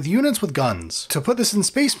charging with units with guns. To put this in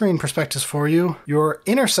Space Marine perspectives for you, your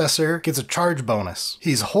intercessor gets a charge bonus.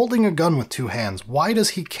 He's holding a gun with 2 hands. Why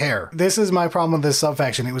does he care? This is my problem with this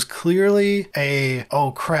subfaction. It was clearly a,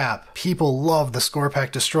 oh crap, people love the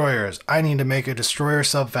Scorepack destroyers. I need to make a destroyer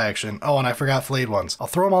subfaction. Oh, and I forgot flayed ones. I'll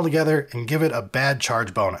throw them all together and give it a bad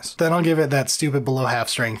charge bonus. Then I'll give it that stupid below half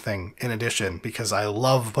strength thing in addition, because I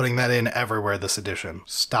love putting that in everywhere this edition.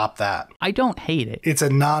 Stop that. I don't hate it. It's a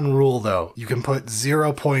non-rule though. You can put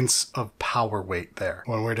 0 points of power weight there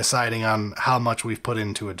when we're deciding on how much we've put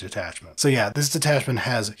into a detachment. So yeah, this detachment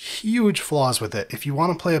has huge flaws with it. If you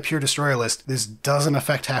want to play a pure destroyer list, this doesn't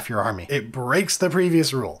affect half your army. It breaks the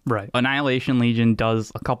previous rule. Right. Annihilation Legion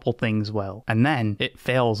does a couple things well, and then it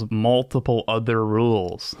fails multiple other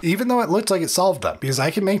rules. Even though it looked like it solved them, because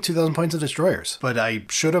I can make 2,000 points of destroyers, but I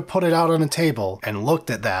should have put it out on a table and looked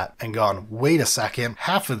at that and gone, wait a second,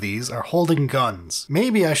 half of these are holding guns.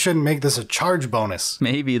 Maybe I shouldn't make this a charge bonus.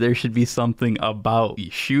 Maybe there should be something about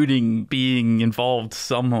shooting being involved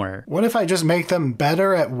somewhere. What if I just make them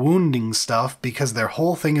better at wounding stuff because their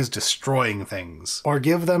whole thing is destroying things? Or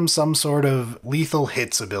give them some sort of lethal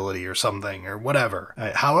hits ability or something, or whatever.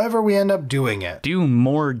 However we end up doing it. Do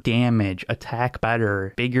more damage, attack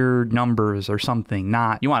better, bigger numbers or something.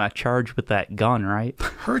 Not, you want to charge with that gun, right?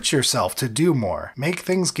 Hurt yourself to do more. Make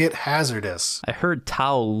things get hazardous. I heard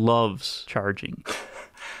Tau loves charging.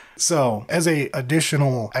 So, as a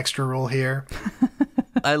additional extra rule here...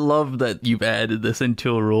 I love that you've added this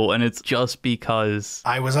into a rule, and it's just because...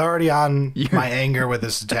 I was already on my anger with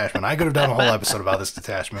this detachment. I could have done a whole episode about this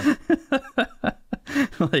detachment.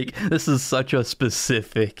 Like, this is such a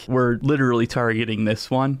specific... We're literally targeting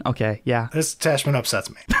this one. Okay, yeah. This detachment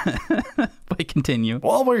upsets me. But continue.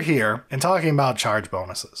 While we're here and talking about charge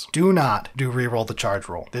bonuses, do not do reroll the charge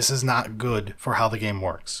roll. This is not good for how the game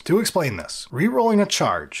works. To explain this, rerolling a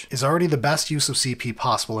charge is already the best use of CP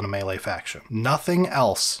possible in a melee faction. Nothing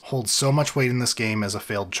else holds so much weight in this game as a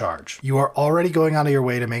failed charge. You are already going out of your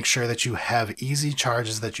way to make sure that you have easy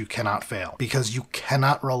charges that you cannot fail, because you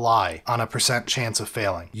cannot rely on a % chance of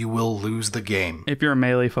failing. You will lose the game. If you're a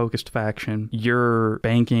melee focused faction, you're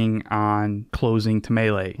banking on closing to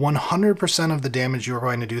melee. 100% of the damage you're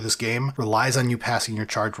going to do this game relies on you passing your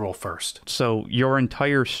charge roll first. So your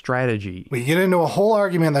entire strategy... We get into a whole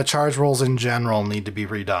argument that charge rolls in general need to be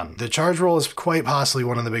redone. The charge roll is quite possibly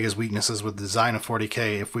one of the biggest weaknesses with the design of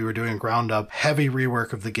 40k. If we were doing a ground up heavy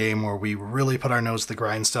rework of the game where we really put our nose to the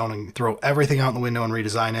grindstone and throw everything out the window and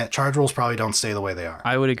redesign it, charge rolls probably don't stay the way they are.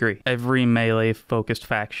 I would agree. Every melee focused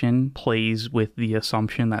faction plays with the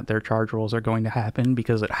assumption that their charge rolls are going to happen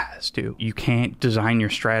because it has to. You can't design your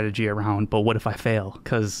strategy around, but what if I fail?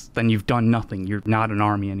 Because then you've done nothing. You're not an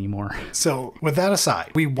army anymore. So with that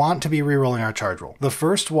aside, we want to be rerolling our charge roll. The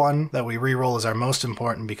first one that we reroll is our most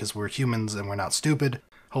important because we're humans and we're not stupid,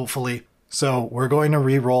 hopefully. So we're going to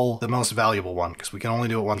re-roll the most valuable one because we can only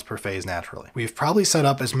do it once per phase naturally. We've probably set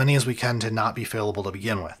up as many as we can to not be failable to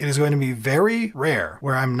begin with. It is going to be very rare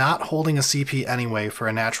where I'm not holding a CP anyway for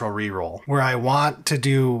a natural re-roll, where I want to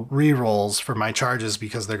do re-rolls for my charges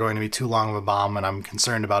because they're going to be too long of a bomb and I'm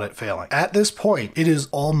concerned about it failing. At this point, it is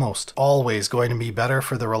almost always going to be better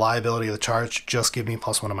for the reliability of the charge, just give me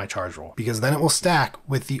 +1 of my charge roll, because then it will stack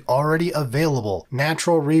with the already available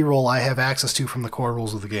natural re-roll I have access to from the core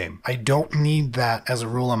rules of the game. I don't need that as a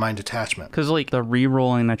rule on my detachment. Because like the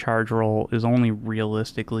re-rolling the charge roll is only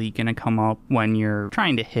realistically going to come up when you're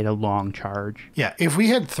trying to hit a long charge. Yeah, if we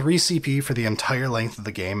had 3 CP for the entire length of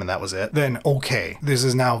the game and that was it, then okay, this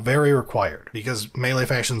is now very required because melee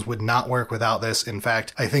factions would not work without this. In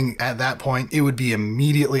fact, I think at that point it would be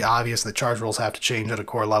immediately obvious that charge rolls have to change at a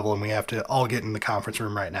core level and we have to all get in the conference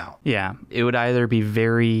room right now. Yeah, it would either be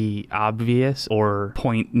very obvious or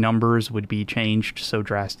point numbers would be changed so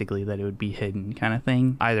drastically that it would be hidden kind of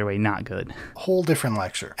thing. Either way, not good. Whole different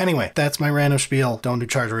lecture. Anyway, that's my random spiel. Don't do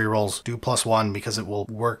charge rerolls. Do +1 because it will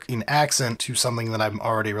work in accent to something that I'm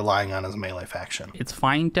already relying on as a melee faction. It's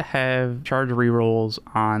fine to have charge rerolls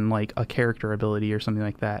on like a character ability or something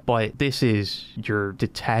like that, but this is your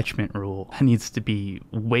detachment rule. It needs to be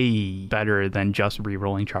way better than just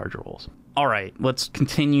rerolling charge rolls. All right, let's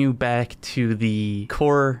continue back to the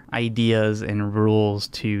core ideas and rules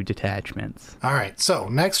to detachments. All right, so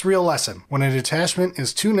next real lesson. When a detachment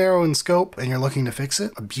is too narrow in scope and you're looking to fix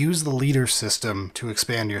it, abuse the leader system to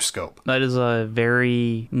expand your scope. That is a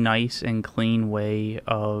very nice and clean way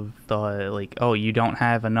of the, like, oh, you don't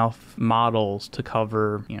have enough models to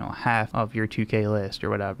cover, you know, half of your 2K list or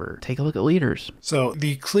whatever. Take a look at leaders. So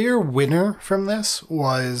the clear winner from this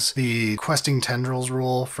was the questing tendrils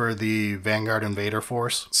rule for the Vanguard Invader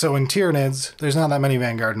force. So in Tyranids, there's not that many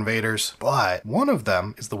Vanguard Invaders, but one of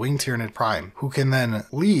them is the Winged Tyranid Prime, who can then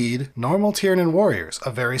lead normal Tyranid warriors,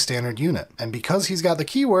 a very standard unit. And because he's got the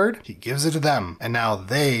keyword, he gives it to them. And now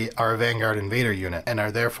they are a Vanguard Invader unit and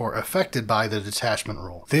are therefore affected by the detachment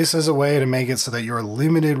rule. This is a way to make it so that your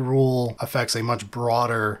limited rule affects a much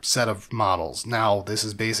broader set of models. Now, this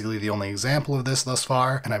is basically the only example of this thus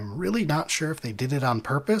far, and I'm really not sure if they did it on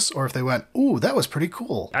purpose or if they went, ooh, that was pretty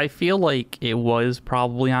cool. I feel like it was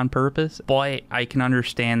probably on purpose, but I can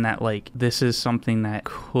understand that like this is something that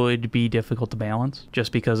could be difficult to balance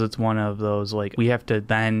just because it's one of those like we have to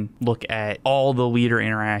then look at all the leader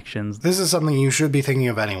interactions. This is something you should be thinking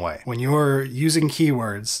of anyway. When you're using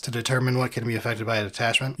keywords to determine what can be affected by a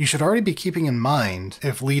detachment, you should already be keeping in mind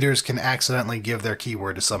if leaders can accidentally give their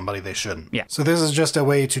keyword to somebody they shouldn't. Yeah. So this is just a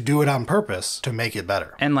way to do it on purpose to make it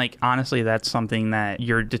better. And like honestly, that's something that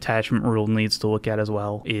your detachment rule needs to look at as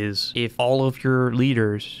well, is if all of your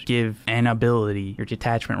leaders give an ability, your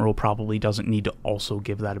detachment rule probably doesn't need to also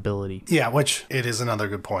give that ability. Yeah, which it is another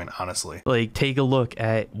good point, honestly. Like, take a look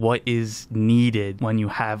at what is needed when you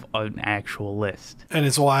have an actual list. And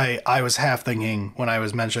it's why I was half thinking when I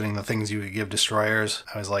was mentioning the things you could give destroyers,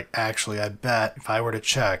 I was like, actually, I bet if I were to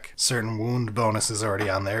check certain wound bonuses already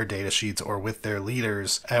on their data sheets or with their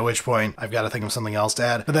leaders, at which point I've got to think of something else to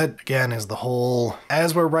add. But that, again, is the whole,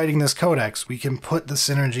 as we're writing this codex, we can put the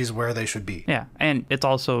synergies where they should be. Yeah, and it's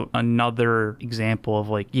also another example of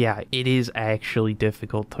like, yeah, it is actually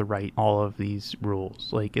difficult to write all of these rules.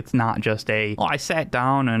 Like, it's not just I sat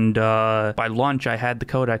down and by lunch I had the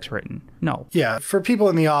codex written. No. Yeah, for people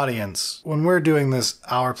in the audience, when we're doing this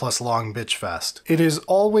hour-plus long bitch fest, it is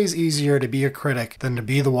always easier to be a critic than to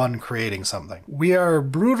be the one creating something. We are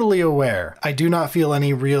brutally aware. I do not feel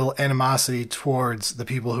any real animosity towards the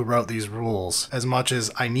people who wrote these rules, as much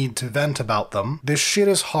as I need to vent about them. This shit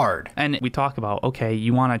is hard. And we talk about, okay,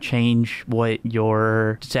 you want to change what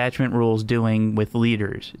your detachment rule is doing with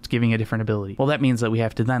leaders. It's giving a different ability. Well, that means that we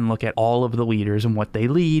have to then look at all of the leaders and what they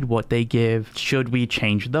lead, what they give. Should we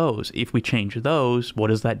change those? If we change those, what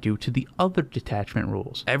does that do to the other detachment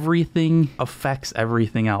rules? Everything affects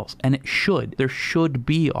everything else, and it should. There should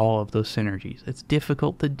be all of those synergies. It's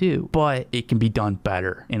difficult to do, but it can be done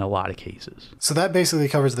better in a lot of cases. So that basically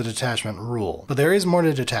covers the detachment rule, but there is more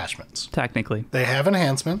to detachments. Technically. They have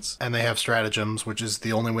enhancements, and they have stratagems, which is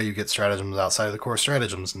the only way you get stratagems outside of the core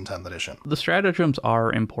stratagems in 10th edition. The stratagems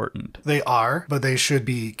are important. They are, but they should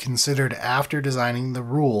be considered after designing the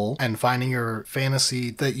rule and finding your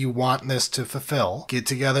fantasy that you want this to fulfill. Get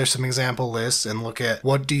together some example lists and look at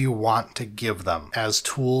what do you want to give them as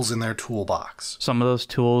tools in their toolbox. Some of those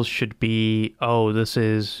tools should be, oh, this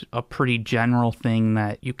is a pretty general thing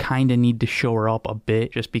that you kind of need to shore up a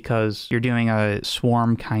bit just because you're doing a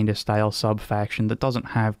swarm kind of style sub-faction that doesn't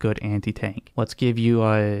have good anti-tank. Let's give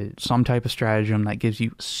you some type of stratagem that gives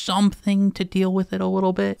you something to deal with it a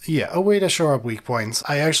little bit. Yeah, a way to shore up weak points.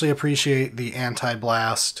 I actually appreciate the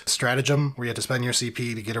anti-blast stratagem where you have to spend your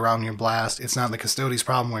CP to get around your blast. It's not the Custodes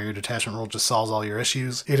problem where your detachment rule just solves all your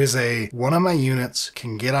issues. It is one of my units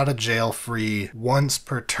can get out of jail free once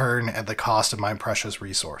per turn at the cost of my precious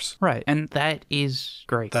resource. Right, and that is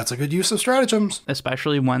great. That's a good use of stratagems.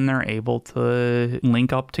 Especially when they're able to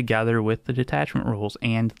link up together with the detachment rules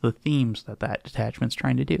and the themes that detachment's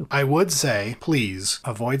trying to do. I would say, please,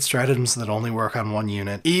 avoid stratagems that only work on one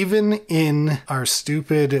unit. Even in our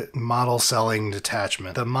stupid model selling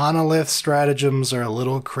detachment, the monolith stratagems are a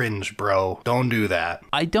little cringe, bro. Don't do that.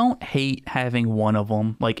 I don't hate having one of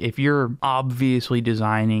them. Like, if you're obviously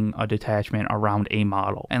designing a detachment around a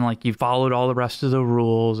model and like you've followed all the rest of the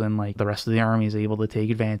rules and like the rest of the army is able to take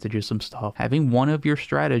advantage of some stuff, having one of your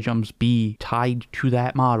stratagems be tied to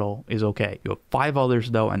that model is okay. You have 5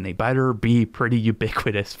 others though, and they better be pretty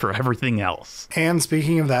ubiquitous for everything else. And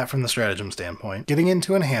speaking of that from the stratagem standpoint, getting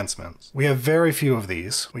into enhancements, we have very few of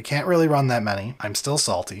these. We can't really run that many. I'm still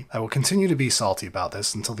salty. I will continue to be salty about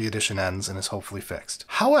this until the edition ends and is hopefully fixed.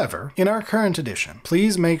 However, in our current edition,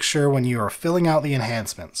 please make sure when you are filling out the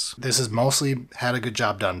enhancements, this has mostly had a good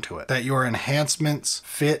job done to it, that your enhancements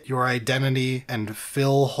fit your identity and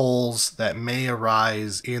fill holes that may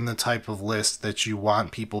arise in the type of list that you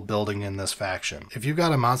want people building in this faction. If you've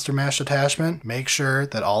got a monster mash attachment, make sure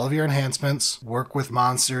that all of your enhancements work with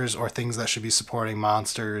monsters or things that should be supporting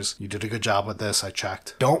monsters. You did a good job with this, I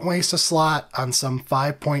checked. Don't waste a slot on some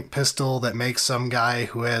 5-point pistol that makes some guy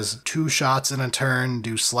who has 2 shots in a turn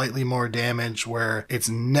do slightly more damage where it's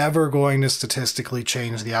never going to statistically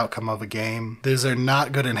change the outcome of a game. These are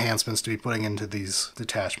not good enhancements to be putting into these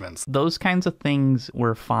detachments. Those kinds of things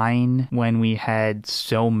were fine when we had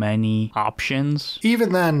so many options.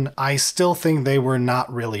 Even then, I still think they were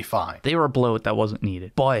not really fine. They were a bloat that wasn't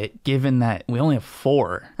needed. But given that we only have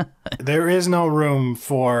 4... There is no room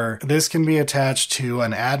for this can be attached to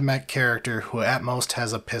an AdMech character who at most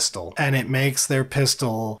has a pistol, and it makes their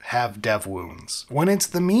pistol have dev wounds. When it's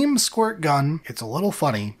the meme squirt gun, it's a little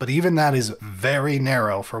funny, but even that is very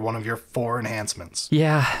narrow for one of your 4 enhancements.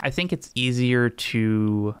 Yeah, I think it's easier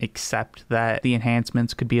to accept that the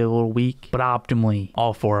enhancements could be a little weak, but optimally,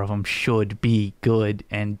 all 4 of them should be good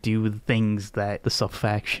and do the things that the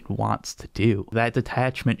sub-faction wants to do. That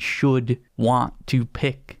detachment should want to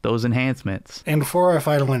pick those enhancements. And for our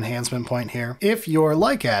final enhancement point here, if you're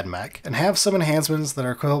like AdMech and have some enhancements that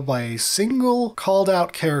are called by a single called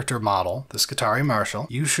out character model, the Skitarii Marshal,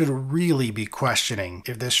 you should really be questioning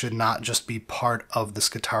if this should not just be part of the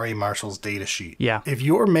Skitarii Marshal's datasheet. Yeah. If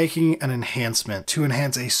you're making an enhancement to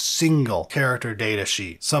enhance a single character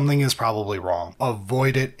datasheet, something is probably wrong.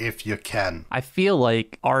 Avoid it if you can. I feel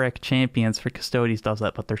like RX Champions for Custodes does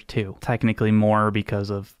that, but there's 2. Technically more because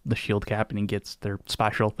of the Shield Captain gets their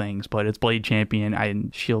special things, but it's Blade Champion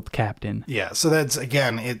and Shield Captain. Yeah, so that's,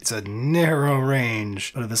 again, it's a narrow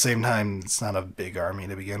range, but at the same time, it's not a big army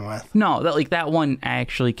to begin with. No, that one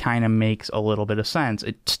actually kind of makes a little bit of sense.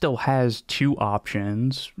 It still has 2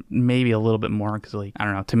 options, maybe a little bit more, because, I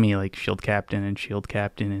don't know, to me, Shield Captain and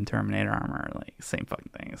Terminator Armor are, same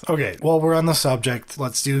fucking things. Okay, while we're on the subject,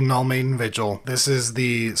 let's do Null Maiden Vigil. This is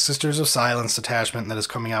the Sisters of Silence detachment that is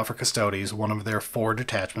coming out for Custodes, one of their 4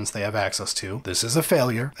 detachments they have access to. This is a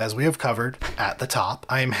failure, as we have covered at the top.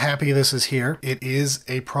 I am happy this is here. It is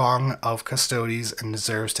a prong of Custodes and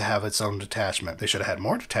deserves to have its own detachment. They should have had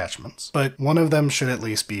more detachments, but one of them should at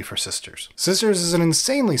least be for Sisters. Sisters is an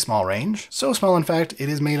insanely small range, so small in fact it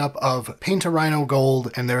is made up of Paint a Rhino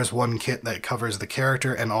Gold, and there's 1 kit that covers the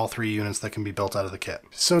character and all 3 units that can be built out of the kit.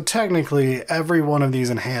 So technically every one of these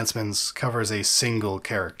enhancements covers a single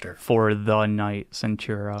character. For the Knight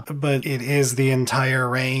Centura. But it is the entire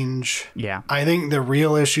range. Yeah. I think the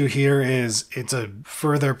real issue here is it's a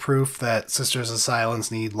further proof that Sisters of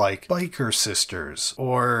Silence need biker sisters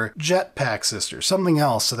or jetpack sisters, something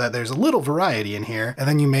else, so that there's a little variety in here, and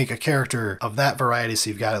then you make a character of that variety so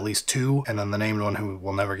you've got at least 2, and then the named one who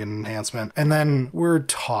will never get an enhancement, and then we're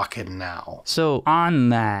talking now. So on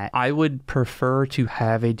that, I would prefer to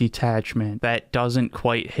have a detachment that doesn't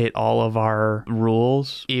quite hit all of our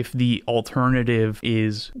rules if the alternative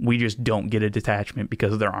is we just don't get a detachment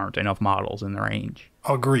because there aren't enough models in the range.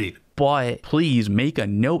 Agreed. But please make a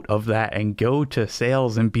note of that and go to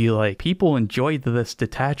sales and be like, people enjoyed this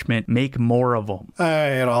detachment, make more of them.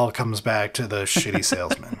 It all comes back to the shitty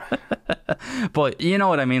salesman. But you know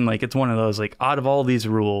what I mean? Like, it's one of those, like, out of all these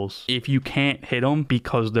rules, if you can't hit them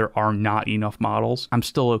because there are not enough models, I'm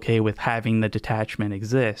still okay with having the detachment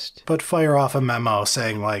exist. But fire off a memo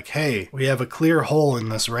saying, like, hey, we have a clear hole in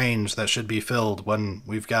this range that should be filled when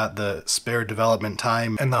we've got the spare development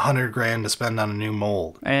time and the $100,000 to spend on a new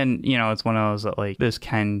mold. And, you know, it's one of those that, like, this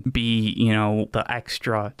can be, you know, the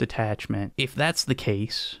extra detachment. If that's the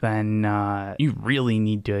case, then you really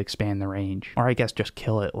need to expand the range. Or I guess just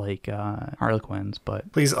kill it like Harlequins,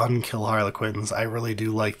 but... Please unkill Harlequins. I really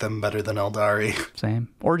do like them better than Eldari. Same.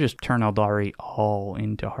 Or just turn Eldari all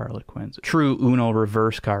into Harlequins. True Uno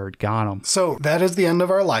reverse card. Got him. So that is the end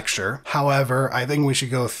of our lecture. However, I think we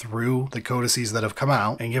should go through the codices that have come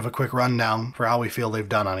out and give a quick rundown for how we feel they've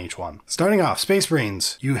done on each one. Starting off, Space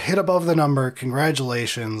Marines. You hit above the number.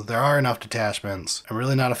 Congratulations. There are enough detachments. I'm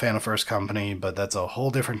really not a fan of First Company, but that's a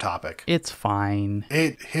whole different topic. It's fine.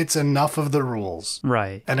 It hits enough of the rules.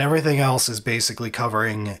 Right. And everything else is basically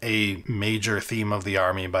covering a major theme of the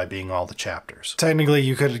army by being all the chapters. Technically,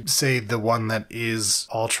 you could say the one that is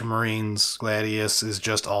Ultramarines Gladius is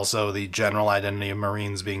just also the general identity of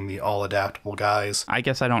Marines being the all-adaptable guys. I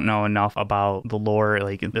guess I don't know enough about the lore,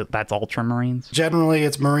 like, that's Ultramarines. Generally,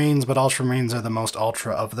 it's Marines, but Ultramarines are the most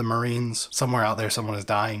ultra of the Marines. Somewhere out there, someone is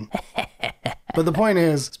dying. But the point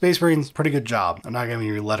is, Space Marines, pretty good job. I'm not giving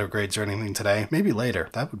you letter grades or anything today. Maybe later.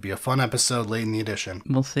 That would be a fun episode late in the edition.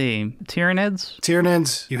 We'll see. Tyranids?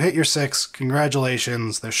 Tyranids, you hit your 6.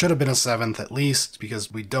 Congratulations. There should have been a 7th at least,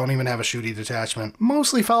 because we don't even have a shooty detachment.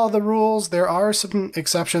 Mostly follow the rules. There are some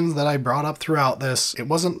exceptions that I brought up throughout this. It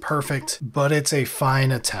wasn't perfect, but it's a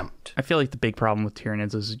fine attempt. I feel like the big problem with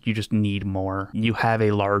Tyranids is you just need more. You have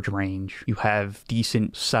a large range. You have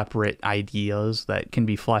decent separate ideas that can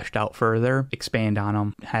be fleshed out further. Expand on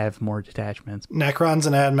them, have more detachments. Necrons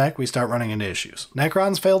and AdMech, we start running into issues.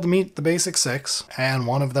 Necrons failed to meet the basic 6, and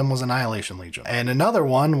one of them was Annihilation Legion. And another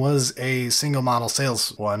one was a single model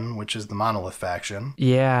sales one, which is the Monolith faction.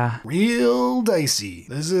 Yeah. Real dicey.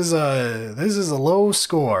 This is a low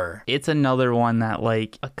score. It's another one that,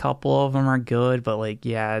 like, a couple of them are good, but, like,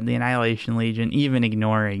 yeah, the Annihilation Legion, even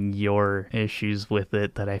ignoring your issues with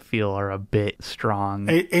it that I feel are a bit strong.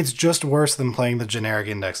 It's just worse than playing the generic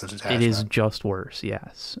index of detachment. It is just worse,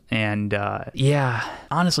 yes. And yeah,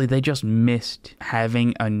 honestly, they just missed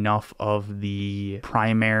having enough of the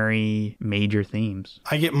primary major themes.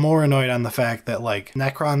 I get more annoyed on the fact that, like,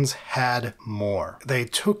 Necrons had more. They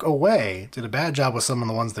took away, did a bad job with some of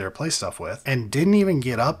the ones they replaced stuff with, and didn't even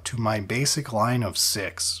get up to my basic line of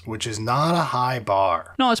 6, which is not a high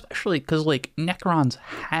bar. No, especially because, like, Necrons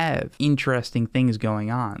have interesting things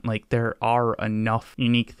going on. Like, there are enough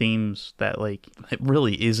unique themes that, like, it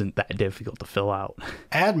really isn't that difficult to fill out.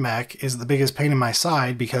 AdMech is the biggest pain in my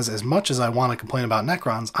side because as much as I want to complain about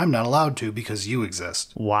Necrons, I'm not allowed to because you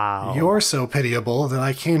exist. Wow. You're so pitiable that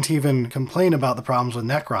I can't even complain about the problems with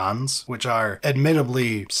Necrons, which are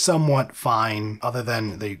admittedly somewhat fine, other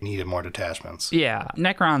than they needed more detachments. Yeah,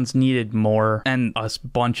 Necrons needed more, and a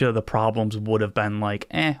bunch of the problems would have been like,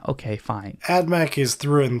 okay, fine. AdMech is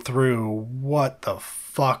through and through, what the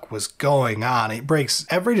fuck was going on?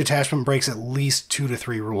 Every detachment breaks at least 2 to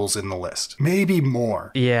 3 rules in the list, maybe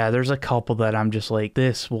more. Yeah, there's a couple that I'm just like,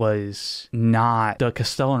 this was not the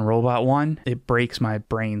Castellan robot one. It breaks my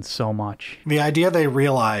brain so much. The idea they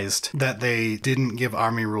realized that they didn't give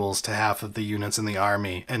army rules to half of the units in the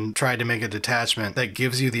army and tried to make a detachment that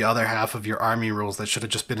gives you the other half of your army rules that should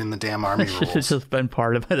have just been in the damn army rules. Should have just been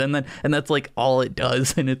part of it, and that's like all it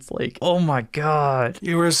does, and it's like, oh my god.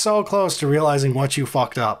 You were so close to realizing what you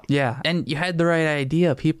fucked up. Yeah, and you had the right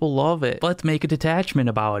idea. People love it. Let's make a detachment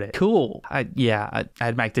about it. Cool.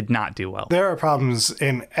 AdMech did not do well. There are problems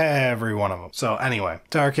in every one of them. So anyway,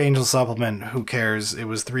 Dark Angel supplement, who cares? It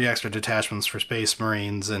was 3 extra detachments for Space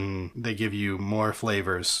Marines, and they give you more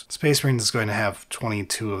flavors. Space Marines is going to have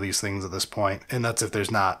 22 of these things at this point, and that's if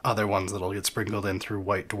there's not other ones that'll get sprinkled in through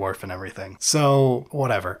White Dwarf and everything. So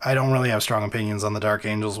whatever. I don't really have strong opinions on the Dark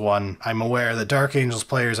Angels one. I'm aware that Dark Angels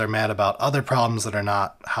players are mad about other problems that are not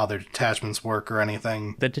how their detachments work or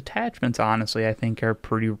anything. The detachments, honestly, I think are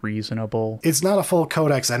pretty reasonable. It's not a full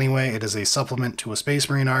codex anyway. It is a supplement to a Space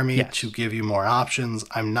Marine army to give you more options.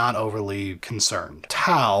 I'm not overly concerned.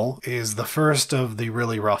 Tau is the first of the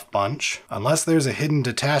really rough bunch. Unless there's a hidden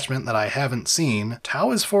detachment that I haven't seen,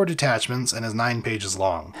 Tau is 4 detachments and is 9 pages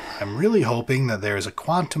long. I'm really hoping that there's a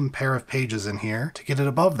quantum pair of pages in here to get it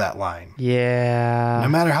above that line. Yeah. No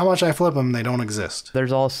matter how much I flip them, they don't exist.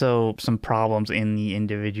 There's also some problems in tiny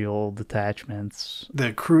individual detachments.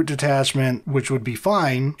 The Kroot detachment, which would be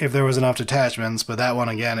fine if there was enough detachments, but that one,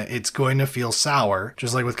 again, it's going to feel sour,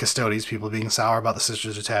 just like with Custodes, people being sour about the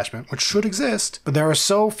Sisters detachment, which should exist, but there are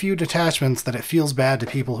so few detachments that it feels bad to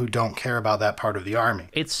people who don't care about that part of the army.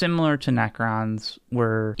 It's similar to Necrons,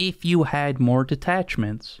 where if you had more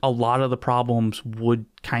detachments, a lot of the problems would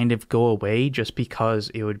kind of go away, just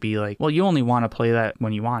because it would be like, well, you only want to play that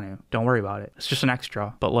when you want to. Don't worry about it. It's just an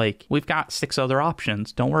extra. But like, we've got 6 other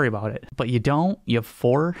options. Don't worry about it. But you don't? You have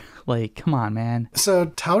 4? Like, come on, man. So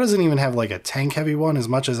Tau doesn't even have like a tank heavy one, as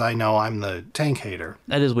much as I know I'm the tank hater.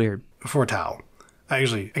 That is weird. For Tau.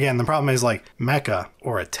 Actually, again, the problem is like mecha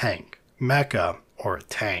or a tank. Mecha or a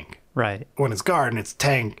tank. Right. When it's guard and it's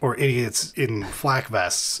tank or idiots in flak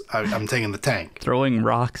vests, I'm taking the tank. Throwing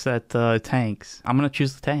rocks at tanks. I'm going to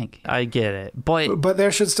choose the tank. I get it. But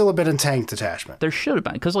there should still have been a tank detachment. There should have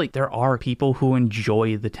been. Because, like, there are people who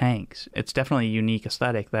enjoy the tanks. It's definitely a unique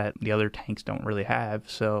aesthetic that the other tanks don't really have,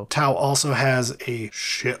 so... Tau also has a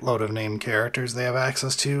shitload of named characters they have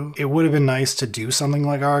access to. It would have been nice to do something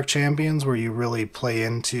like Arc Champions, where you really play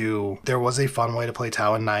into... There was a fun way to play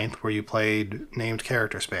Tau in 9th, where you played named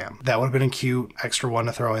character spam. That would have been a cute extra one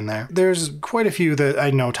to throw in there. There's quite a few that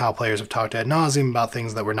I know Tau players have talked ad nauseum about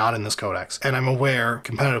things that were not in this codex. And I'm aware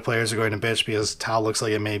competitive players are going to bitch because Tau looks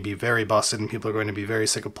like it may be very busted and people are going to be very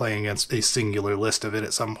sick of playing against a singular list of it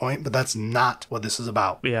at some point. But that's not what this is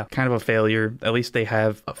about. Yeah, kind of a failure. At least they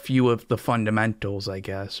have a few of the fundamentals, I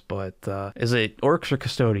guess. But is it Orks or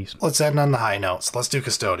Custodes? Let's end on the high notes. Let's do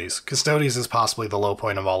Custodes. Custodes is possibly the low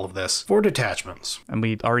point of all of this. For detachments. And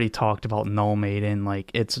we already talked about Null Maiden.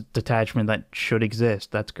 Like, it's detachment that should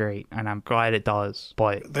exist. That's great. And I'm glad it does.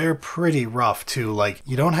 But they're pretty rough too. Like,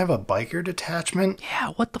 you don't have a biker detachment? Yeah,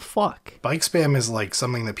 what the fuck? Bike spam is like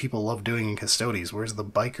something that people love doing in Custodes. Where's the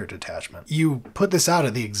biker detachment? You put this out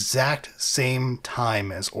at the exact same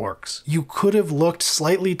time as Orks. You could have looked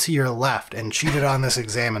slightly to your left and cheated on this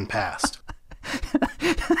exam and passed.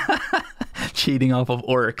 Cheating off of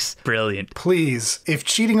Orks. Brilliant. Please, if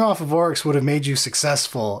cheating off of Orks would have made you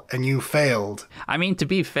successful and you failed. I mean, to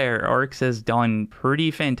be fair, Orks has done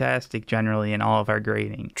pretty fantastic generally in all of our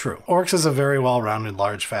grading. True. Orks is a very well-rounded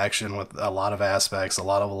large faction with a lot of aspects, a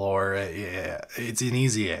lot of lore. Yeah, it's an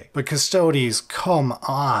easy A. But Custodes, come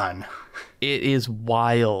on. It is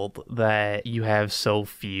wild that you have so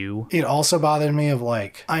few. It also bothered me of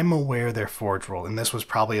like, I'm aware they're Forge World, and this was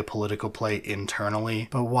probably a political play internally,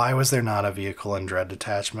 but why was there not a vehicle and dread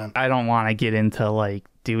detachment? I don't want to get into like,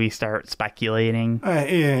 do we start speculating?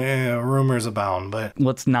 Yeah, rumors abound, but...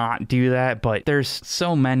 Let's not do that, but there's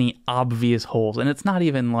so many obvious holes, and it's not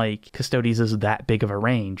even like Custodes is that big of a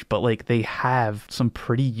range, but like they have some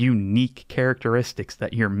pretty unique characteristics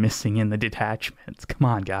that you're missing in the detachments. Come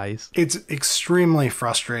on, guys. It's extremely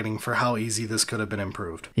frustrating for how easy this could have been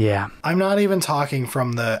improved. Yeah. I'm not even talking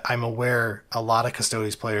from I'm aware a lot of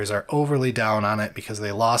Custodes players are overly down on it because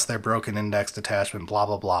they lost their broken index detachment, blah,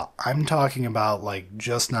 blah, blah. I'm talking about like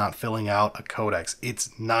just not filling out a codex. It's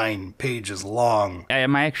 9 pages long.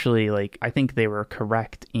 I'm actually like, I think they were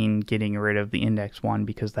correct in getting rid of the index one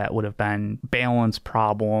because that would have been balance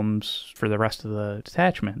problems for the rest of the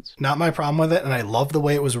detachments. Not my problem with it, and I love the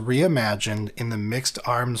way it was reimagined in the mixed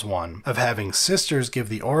arms one of having sisters give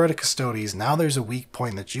the aura to Custodes. Now there's a weak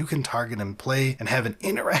point that you can target and play and have an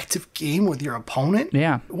interactive game with your opponent.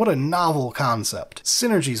 Yeah. What a novel concept.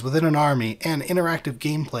 Synergies within an army and interactive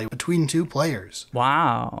gameplay between 2 players. Wow.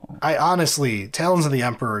 I honestly, Talons of the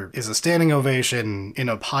Emperor is a standing ovation in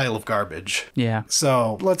a pile of garbage. Yeah.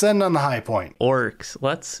 So let's end on the high point. Orks,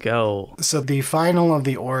 let's go. So the final of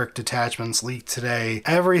the Orc detachments leaked today.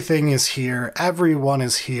 Everything is here. Everyone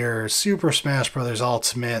is here. Super Smash Bros.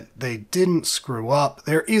 Ultimate. They didn't screw up.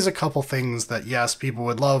 There is a couple things that, yes, people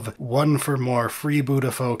would love. One for more free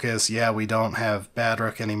Buddha focus. Yeah, we don't have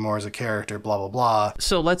Badrook anymore as a character, blah, blah, blah.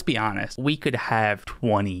 So let's be honest. We could have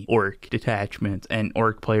 20 Orc detachments and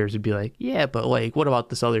Orc players would be like, yeah, but like, what about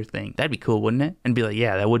this other thing? That'd be cool, wouldn't it? And be like,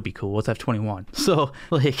 yeah, that would be cool. Let's have 21. So,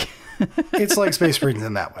 like... It's like Space Marines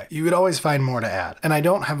in that way. You would always find more to add. And I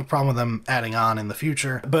don't have a problem with them adding on in the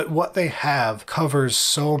future, but what they have covers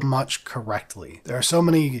so much correctly. There are so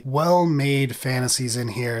many well-made fantasies in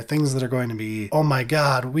here, things that are going to be, oh my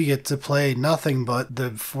god, we get to play nothing but the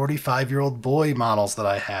 45-year-old boy models that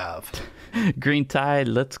I have. Green Tide,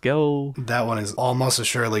 let's go. That one is almost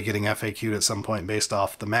assuredly getting FAQ'd at some point based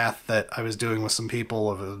off the math that I was doing with some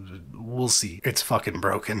people. We'll see. It's fucking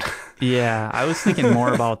broken. Yeah, I was thinking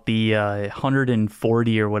more about the the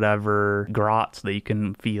 140 or whatever grots that you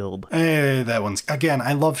can field. That one's, again,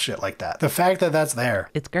 I love shit like that. The fact that that's there.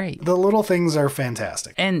 It's great. The little things are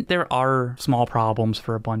fantastic. And there are small problems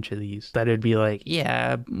for a bunch of these that it'd be like,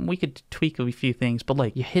 yeah, we could tweak a few things, but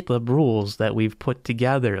like you hit the rules that we've put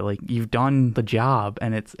together. Like you've done the job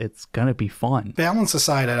and it's gonna be fun. Balance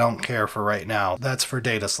aside, I don't care for right now. That's for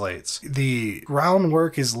data slates. The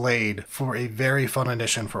groundwork is laid for a very fun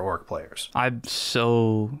edition for Orc players. I'm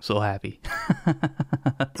so happy.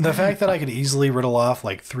 The fact that I could easily riddle off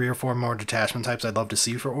like 3 or 4 more detachment types I'd love to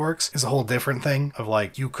see for Orcs is a whole different thing of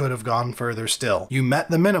like, you could have gone further still. You met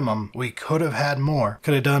the minimum. We could have had more.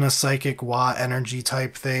 Could have done a psychic Wa energy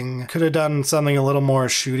type thing. Could have done something a little more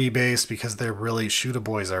shooty based because they're really, shooter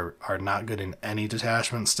boys are not good in any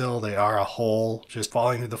detachment still. They are a hole just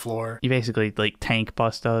falling through the floor. You basically like tank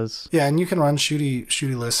bustas. Yeah, and you can run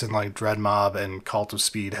shooty lists in like Dread Mob, and Cult of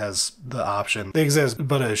Speed has the option. They exist,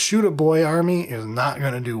 but a shooter boy army is not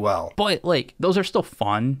going to do well. But like those are still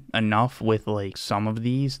fun enough with like some of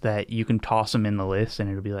these that you can toss them in the list and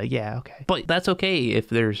it'll be like, yeah, okay. But that's okay if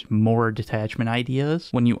there's more detachment ideas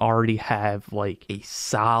when you already have like a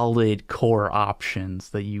solid core options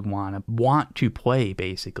that you want to play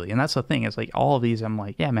basically. And that's the thing. It's like all of these I'm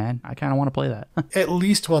like, yeah, man, I kind of want to play that. At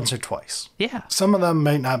least once or twice. Yeah. Some of them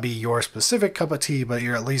might not be your specific cup of tea, but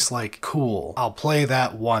you're at least like, cool, I'll play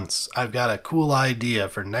that once. I've got a cool idea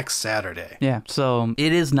for next Saturday. Yeah. So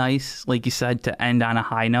it is nice, like you said, to end on a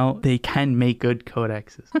high note. They can make good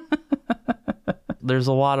codexes. There's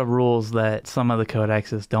a lot of rules that some of the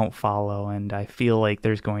codexes don't follow, and I feel like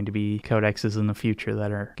there's going to be codexes in the future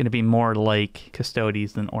that are going to be more like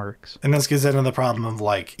Custodes than Orks. And this gets into the problem of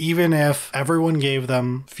like, even if everyone gave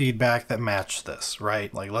them feedback that matched this,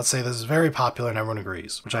 right? Like, let's say this is very popular and everyone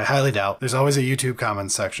agrees, which I highly doubt. There's always a YouTube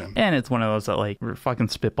comments section. And it's one of those that like, we're fucking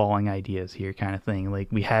spitballing ideas here kind of thing. Like,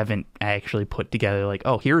 we haven't actually put together like,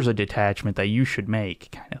 oh, here's a detachment that you should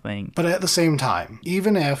make kind of thing. But at the same time,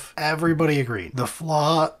 even if everybody agreed, the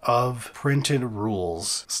flaw of printed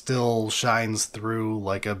rules still shines through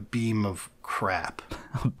like a beam of crap.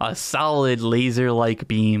 A solid laser-like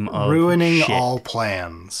beam of ruining shit. all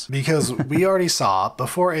plans. Because we already saw,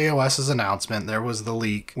 before AOS's announcement, there was the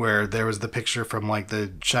leak where there was the picture from like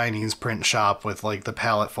the Chinese print shop with like the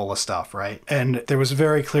palette full of stuff, right? And there was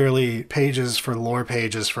very clearly pages for lore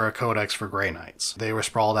pages for a codex for Grey Knights. They were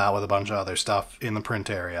sprawled out with a bunch of other stuff in the print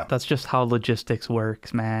area. That's just how logistics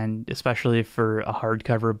works, man. Especially for a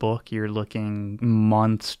hardcover book, you're looking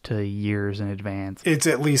months to years in advance. It's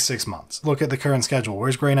at least 6 months. Look at the current schedule.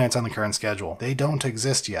 Where's Grey Knights on the current schedule? They don't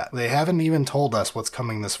exist yet. They haven't even told us what's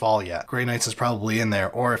coming this fall yet. Grey Knights is probably in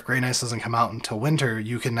there, or if Grey Knights doesn't come out until winter,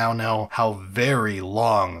 you can now know how very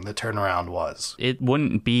long the turnaround was. It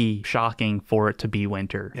wouldn't be shocking for it to be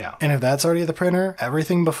winter. Yeah. And if that's already at the printer,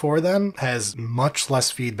 everything before then has much less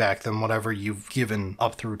feedback than whatever you've given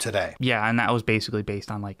up through today. Yeah, and that was basically based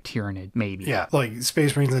on like Tyranid, maybe. Yeah, like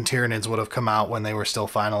Space Marines and Tyranids would have come out when they were still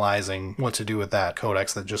finalizing what to do with that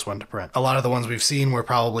codex that just went to print. A lot of the ones we've seen were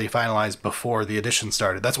probably finalized before the edition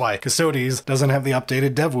started. That's why Custodes doesn't have the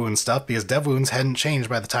updated Dev Wound stuff, because Dev Wounds hadn't changed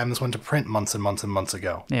by the time this went to print months and months and months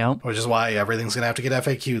ago. Yeah. Which is why everything's going to have to get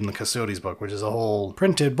FAQ'd in the Custodes book, which is a whole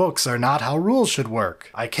printed books are not how rules should work.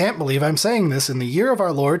 I can't believe I'm saying this in the year of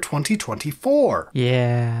our Lord 2024.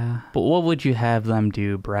 Yeah. But what would you have them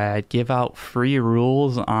do, Brad? Give out free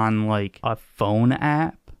rules on like a phone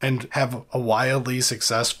app? And have a wildly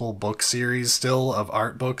successful book series still of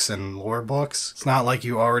art books and lore books. It's not like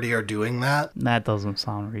you already are doing that. That doesn't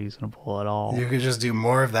sound reasonable at all. You could just do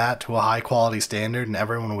more of that to a high quality standard and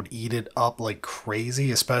everyone would eat it up like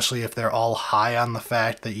crazy, especially if they're all high on the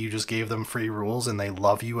fact that you just gave them free rules and they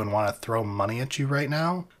love you and want to throw money at you right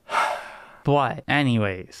now. But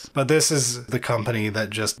anyways. But this is the company that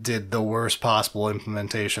just did the worst possible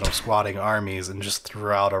implementation of squatting armies and just threw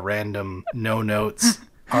out a random no notes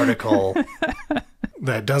article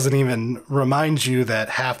that doesn't even remind you that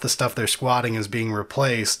half the stuff they're squatting is being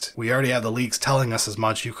replaced. We already have the leaks telling us as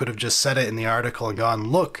much. You could have just said it in the article and gone,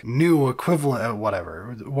 look, new equivalent,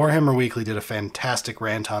 whatever. Warhammer Weekly did a fantastic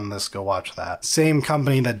rant on this. Go watch that. Same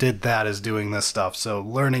company that did that is doing this stuff, so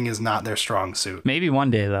learning is not their strong suit. Maybe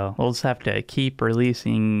one day, though, we'll just have to keep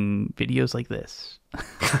releasing videos like this.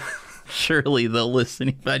 Surely they'll listen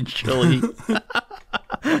eventually.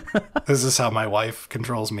 This is how my wife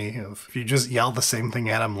controls me. If you just yell the same thing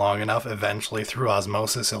at him long enough, eventually through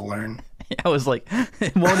osmosis he'll learn. I was like,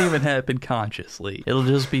 it won't even happen consciously. It'll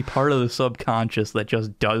just be part of the subconscious that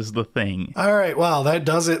just does the thing. All right, well, that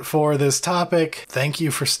does it for this topic. Thank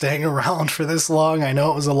you for staying around for this long. I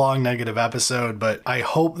know it was a long negative episode, but I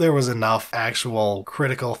hope there was enough actual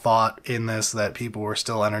critical thought in this that people were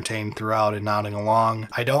still entertained throughout and nodding along.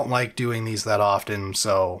 I don't like doing these that often,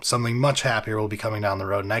 so something much happier will be coming down the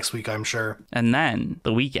road next week, I'm sure. And then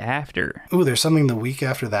the week after. Ooh, there's something the week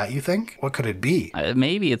after that, you think? What could it be?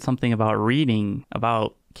 Maybe it's something about reading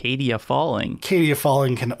about Cadia falling. Cadia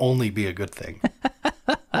falling can only be a good thing.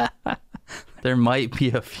 There might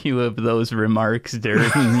be a few of those remarks during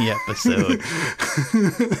the episode.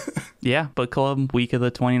 Yeah, book club, week of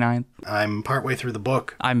the 29th. I'm partway through the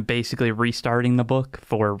book. I'm basically restarting the book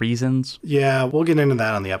for reasons. Yeah, we'll get into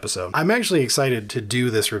that on the episode. I'm actually excited to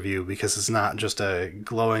do this review because it's not just a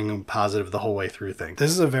glowing positive the whole way through thing.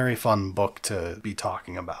 This is a very fun book to be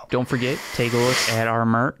talking about. Don't forget, take a look at our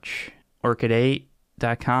merch,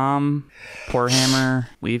 Orchid8.com, Poorhammer.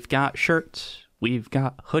 We've got shirts. We've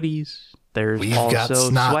got hoodies. We've also got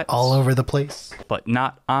snot sweats, all over the place. But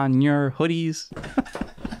not on your hoodies.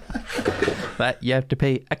 That you have to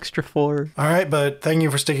pay extra for. All right, but thank you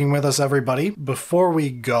for sticking with us, everybody. Before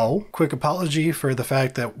we go, quick apology for the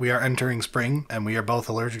fact that we are entering spring and we are both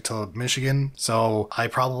allergic to Michigan, so I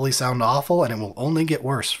probably sound awful and it will only get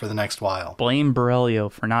worse for the next while. Blame Borrelio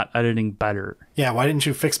for not editing better. Yeah, why didn't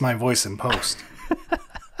you fix my voice in post?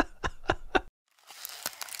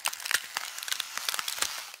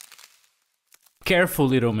 Careful,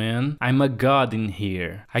 little man. I'm a god in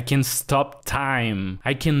here. I can stop time.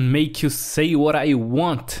 I can make you say what I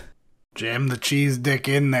want. Jam the cheese dick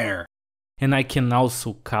in there. And I can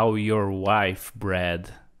also call your wife, Brad.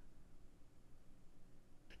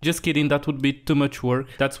 Just kidding, that would be too much work.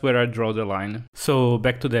 That's where I draw the line. So,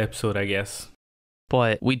 back to the episode, I guess.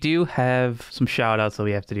 But we do have some shout-outs that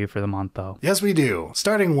we have to do for the month, though. Yes, we do.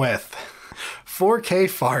 Starting with 4K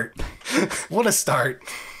Fart. What a start.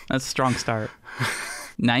 That's a strong start.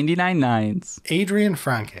 99 Nines. Adrian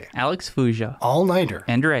Franke. Alex Fuja. All Nighter.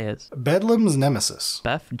 Andreas. Bedlam's Nemesis.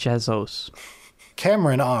 Beth Jezos.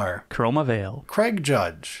 Cameron R. Chroma Vale. Craig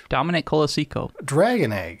Judge. Dominic Colasico.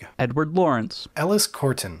 Dragon Egg. Edward Lawrence. Ellis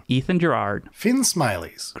Corton. Ethan Gerard. Finn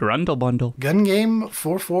Smileys. Grundle Bundle. Gun Game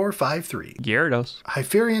 4453. Gyarados.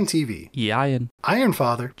 Hyperion TV. Ian. Iron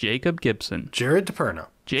Father. Jacob Gibson. Jared DePerno.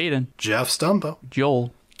 Jaden. Jeff Stumpo.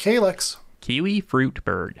 Joel. Kalex. Kiwi Fruit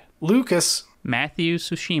Bird. Lucas. Matthew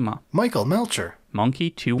Tsushima. Michael Melcher.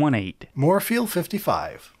 Monkey 218. Moorfield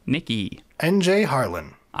 55. Nikki. NJ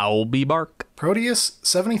Harlan. Owlbee Bark. Proteus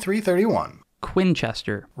 7331.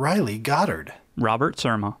 Quinchester. Riley Goddard. Robert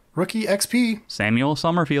Surma. Rookie XP. Samuel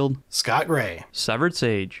Summerfield. Scott Gray. Severed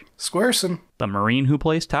Sage. Squareson. The Marine Who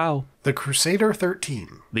Plays Tau. The Crusader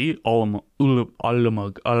 13. The Ulamug.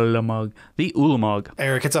 The Ulamug.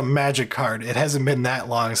 Eric, it's a magic card. It hasn't been that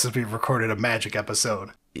long since we've recorded a magic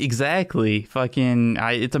episode. Exactly.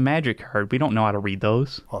 It's a magic card. We don't know how to read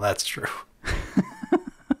those. Well, that's true.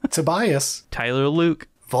 Tobias. Tyler Luke.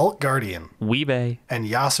 Vault Guardian. Weebay. And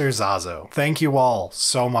Yasser Zazo. Thank you all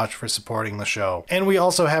so much for supporting the show. And we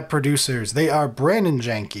also have producers. They are Brandon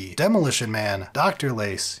Janke, Demolition Man, Dr.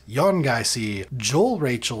 Lace, Yon Guy C, Joel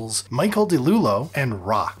Rachels, Michael DeLulo, and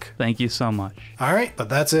Rock. Thank you so much. All right, but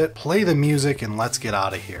that's it. Play the music and let's get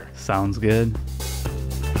out of here. Sounds good.